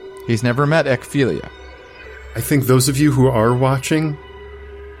 He's never met Ekphilia. I think those of you who are watching,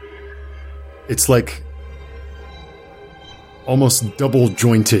 it's like almost double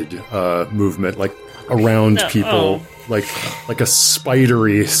jointed movement, like around people, like a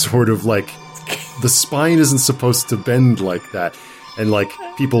spidery sort of the spine isn't supposed to bend like that, and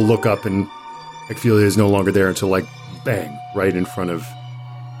people look up and Ekphilia is no longer there until bang right in front of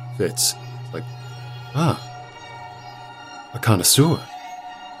Fitz. It's a connoisseur.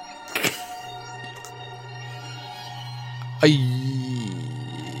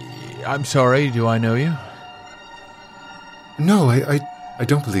 I'm sorry, do I know you? No, I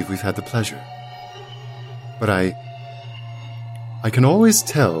don't believe we've had the pleasure. But I can always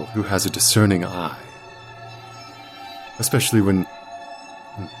tell who has a discerning eye. Especially when,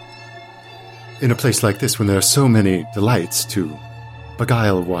 in a place like this, when there are so many delights to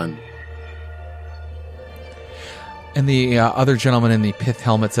beguile one. And the other gentleman in the pith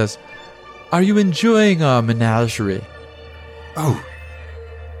helmet says, "Are you enjoying our menagerie?" Oh,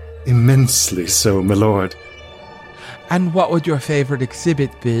 immensely so, my lord. And what would your favorite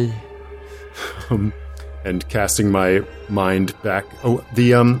exhibit be? And casting my mind back. Oh,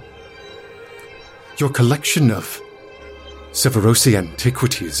 your collection of Severosi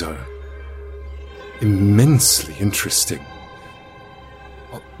antiquities are immensely interesting.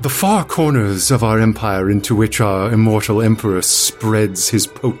 The far corners of our empire into which our immortal emperor spreads his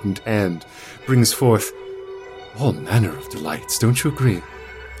potent hand brings forth all manner of delights, don't you agree?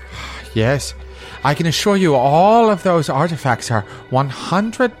 Yes, I can assure you all of those artifacts are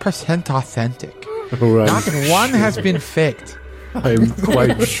 100% authentic. Oh, Not one has been faked. I'm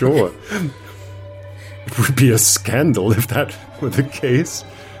quite sure. It would be a scandal if that were the case.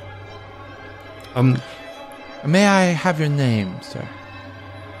 May I have your name, sir?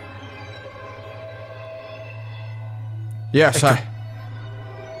 Yes,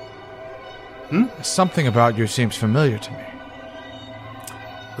 Something about you seems familiar to me.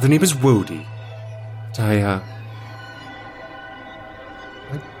 The name is Wody. I'm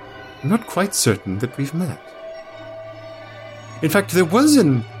not quite certain that we've met. In fact, there was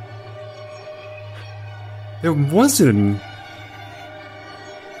an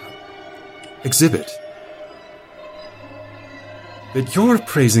exhibit that your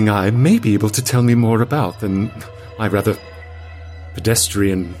praising eye may be able to tell me more about than my rather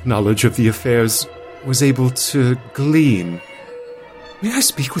pedestrian knowledge of the affairs was able to glean. May I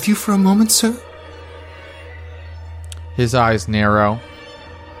speak with you for a moment, sir? His eyes narrow.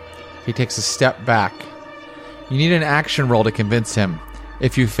 He takes a step back. You need an action roll to convince him.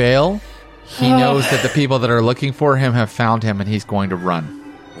 If you fail, he knows that the people that are looking for him have found him and he's going to run.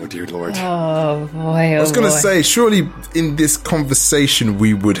 Oh, dear Lord. Oh, boy, I was going to say, surely in this conversation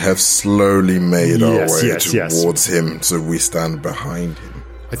we would have slowly made our way towards him, so we stand behind him.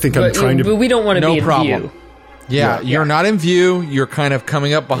 I think I'm trying to... But we don't want to be in view. Yeah, you're not in view. You're kind of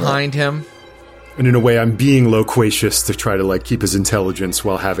coming up behind him. And in a way, I'm being loquacious to try to keep his intelligence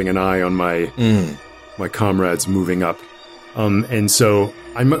while having an eye on my my comrades moving up. And so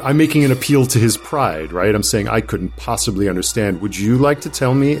I'm making an appeal to his pride, right? I'm saying I couldn't possibly understand. Would you like to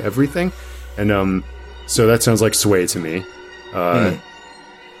tell me everything? And so that sounds like Sway to me.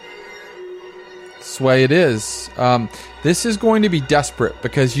 Sway it is. This is going to be desperate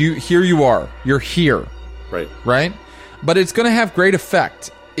because you're here. Right? But it's going to have great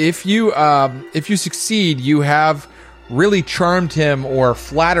effect. If you succeed, you have really charmed him or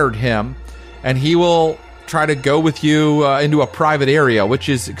flattered him, and he will try to go with you into a private area, which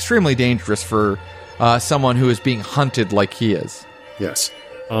is extremely dangerous for someone who is being hunted like he is. Yes.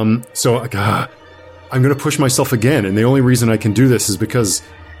 So I'm going to push myself again, and the only reason I can do this is because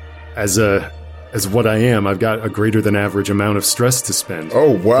as what I am, I've got a greater than average amount of stress to spend.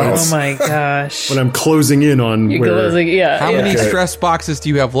 Oh, wow. Oh, my gosh. When I'm closing in on How many stress boxes do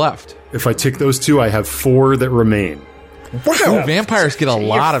you have left? If I tick those 2, I have 4 that remain. Wow. Ooh, vampires get a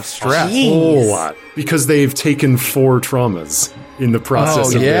lot of stress. A whole lot. Because they've taken 4 traumas in the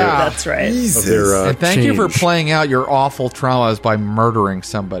process of that's right. Of their and thank you for change. playing out your awful traumas by murdering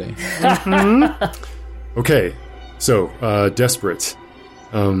somebody. Okay, so, desperate.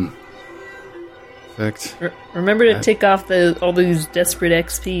 Effect. Remember to tick off all those desperate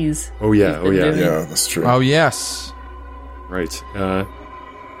XPs. Oh, yeah, Yeah, that's true. Oh, yes. Right.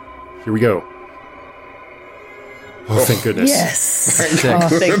 Here we go. Oh, thank goodness. Yes.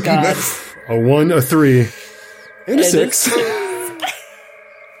 Oh, thank God. A 1, a 3, and a 6. Something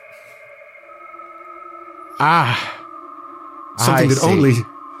that see. only...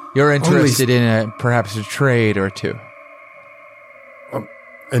 You're interested in perhaps a trade or two.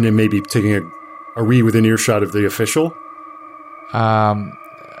 And then maybe taking are we within earshot of the official?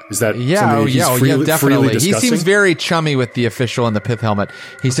 Is that something that he's definitely. He seems very chummy with the official in the pith helmet.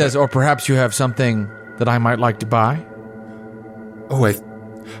 He says, or perhaps you have something that I might like to buy? Oh,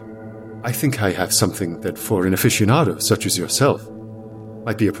 I think I have something that for an aficionado such as yourself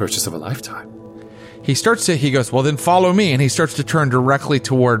might be a purchase of a lifetime. He goes, well then follow me, and he starts to turn directly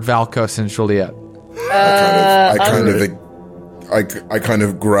toward Valkos and Juliet. I kind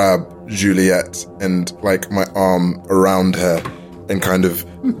of grab Juliet and my arm around her and kind of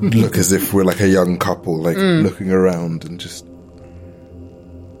look as if we're like a young couple, looking around and just...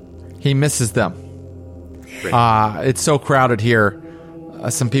 He misses them. It's so crowded here.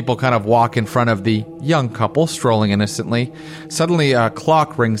 Some people kind of walk in front of the young couple, strolling innocently. Suddenly a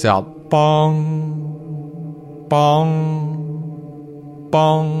clock rings out. Bong, bong,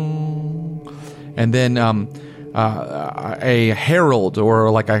 bong. And then a herald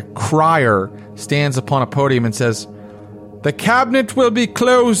or like a crier stands upon a podium and says, "The cabinet will be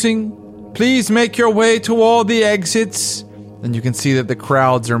closing. Please make your way to all the exits." And you can see that the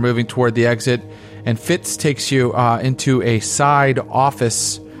crowds are moving toward the exit. And Fitz takes you into a side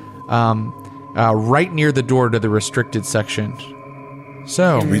office right near the door to the restricted section.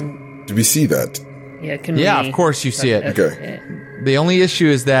 So, do we see that? Yeah, of course you see it. Okay. The only issue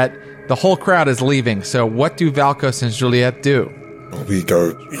is that the whole crowd is leaving. So what do Valkos and Juliet do? We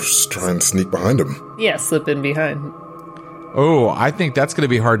go try and sneak behind them. Yeah, slip in behind. Oh, I think that's going to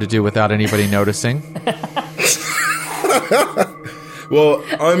be hard to do without anybody noticing. Well,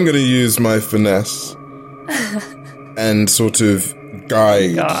 I'm going to use my finesse and sort of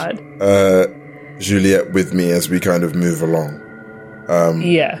guide God. Juliet with me as we kind of move along.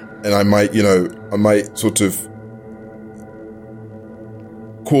 and I might sort of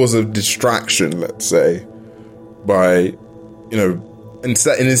cause a distraction, let's say, by,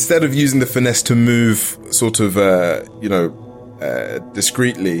 instead of using the finesse to move sort of,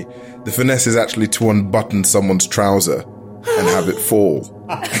 discreetly, the finesse is actually to unbutton someone's trouser and have it fall.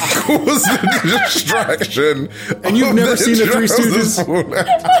 Cause the distraction. And you've never seen the Three Stooges?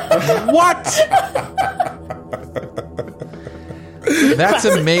 What? That's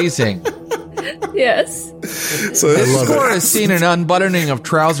amazing. Yes. So Score has seen an unbuttoning of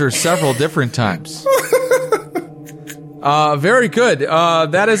trousers several different times. Very good.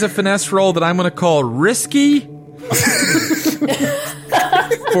 That is a finesse roll that I'm going to call risky.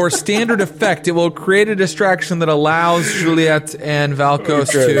 For standard effect, it will create a distraction that allows Juliet and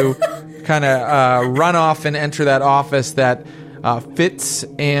Valkos to kind of run off and enter that office that Fitz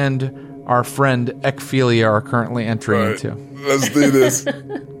and our friend Ekphilia are currently entering into. Let's do this.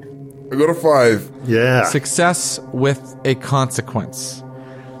 I got a 5. Yeah. Success with a consequence.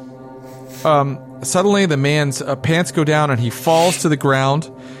 Suddenly, the man's pants go down and he falls to the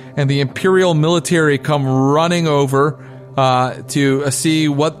ground, and the Imperial military come running over to see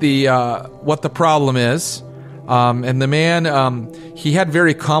what the problem is. And the man, he had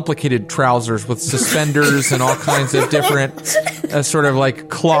very complicated trousers with suspenders and all kinds of different sort of like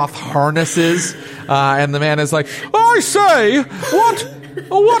cloth harnesses. And the man is like, I say,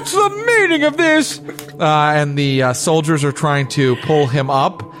 what's the meaning of this? And the soldiers are trying to pull him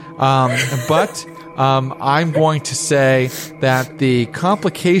up. But I'm going to say that the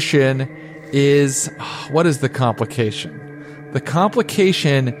complication is... What is the complication? The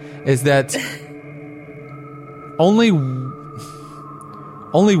complication is that only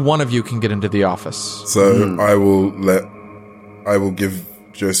one of you can get into the office. So I will give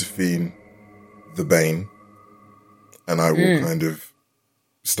Josephine the Bane, and I will kind of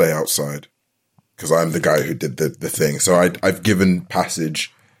stay outside because I'm the guy who did the thing. So I've given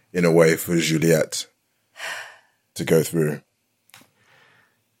passage in a way for Juliet to go through.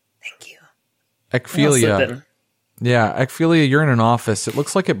 Thank you. Ekphilia. Yeah, Ekphilia, you're in an office. It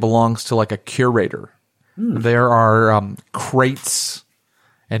looks like it belongs to like a curator. There are crates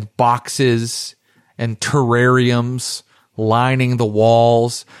and boxes and terrariums lining the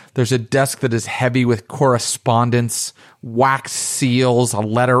walls. There's a desk that is heavy with correspondence, wax seals, a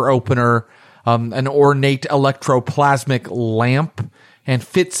letter opener, an ornate electroplasmic lamp, and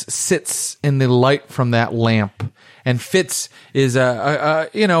Fitz sits in the light from that lamp. And Fitz is a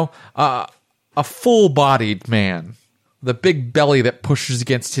full-bodied man, the big belly that pushes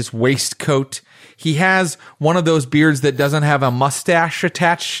against his waistcoat. He has one of those beards that doesn't have a mustache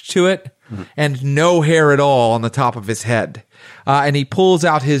attached to it, and no hair at all on the top of his head. And he pulls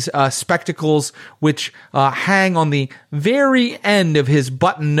out his spectacles, which hang on the very end of his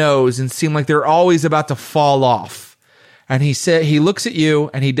button nose and seem like they're always about to fall off. And he looks at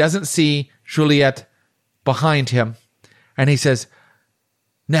you, and he doesn't see Juliet behind him. And he says,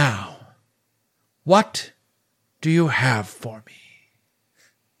 "Now, what do you have for me?"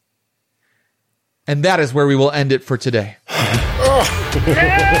 And that is where we will end it for today.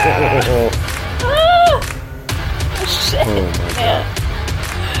 Shit, man.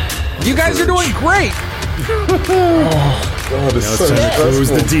 You guys are doing great. God, it's so Close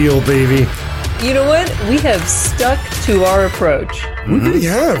the stressful. deal, baby. You know what? We have stuck to our approach. We really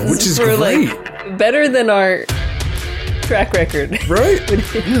have, which is We're great. like better than our track record. Right?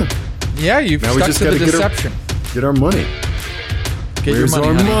 Yeah, you've Now we stuck just to the gotta get our- deception. Get our money. Get Where's your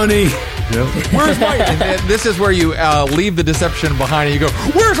our money, honey. money? Yep. Where's my... And this is where you leave the deception behind and you go,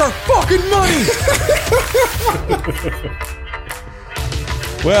 where's our fucking money?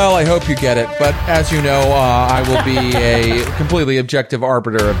 Well, I hope you get it. But as you know, I will be a completely objective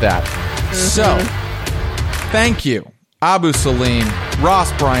arbiter of that. So, thank you, Abu Salim,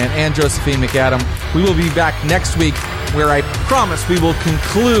 Ross Bryant, and Josephine McAdam. We will be back next week where I promise we will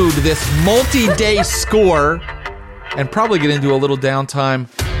conclude this multi-day score and probably get into a little downtime.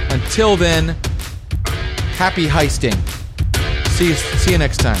 Until then, happy heisting. See you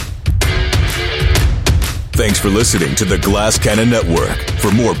next time. Thanks for listening to the Glass Cannon Network. For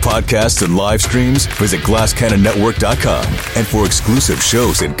more podcasts and live streams, visit glasscannonnetwork.com. And for exclusive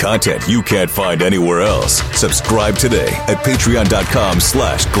shows and content you can't find anywhere else, subscribe today at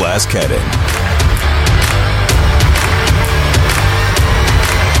patreon.com/glasscannon.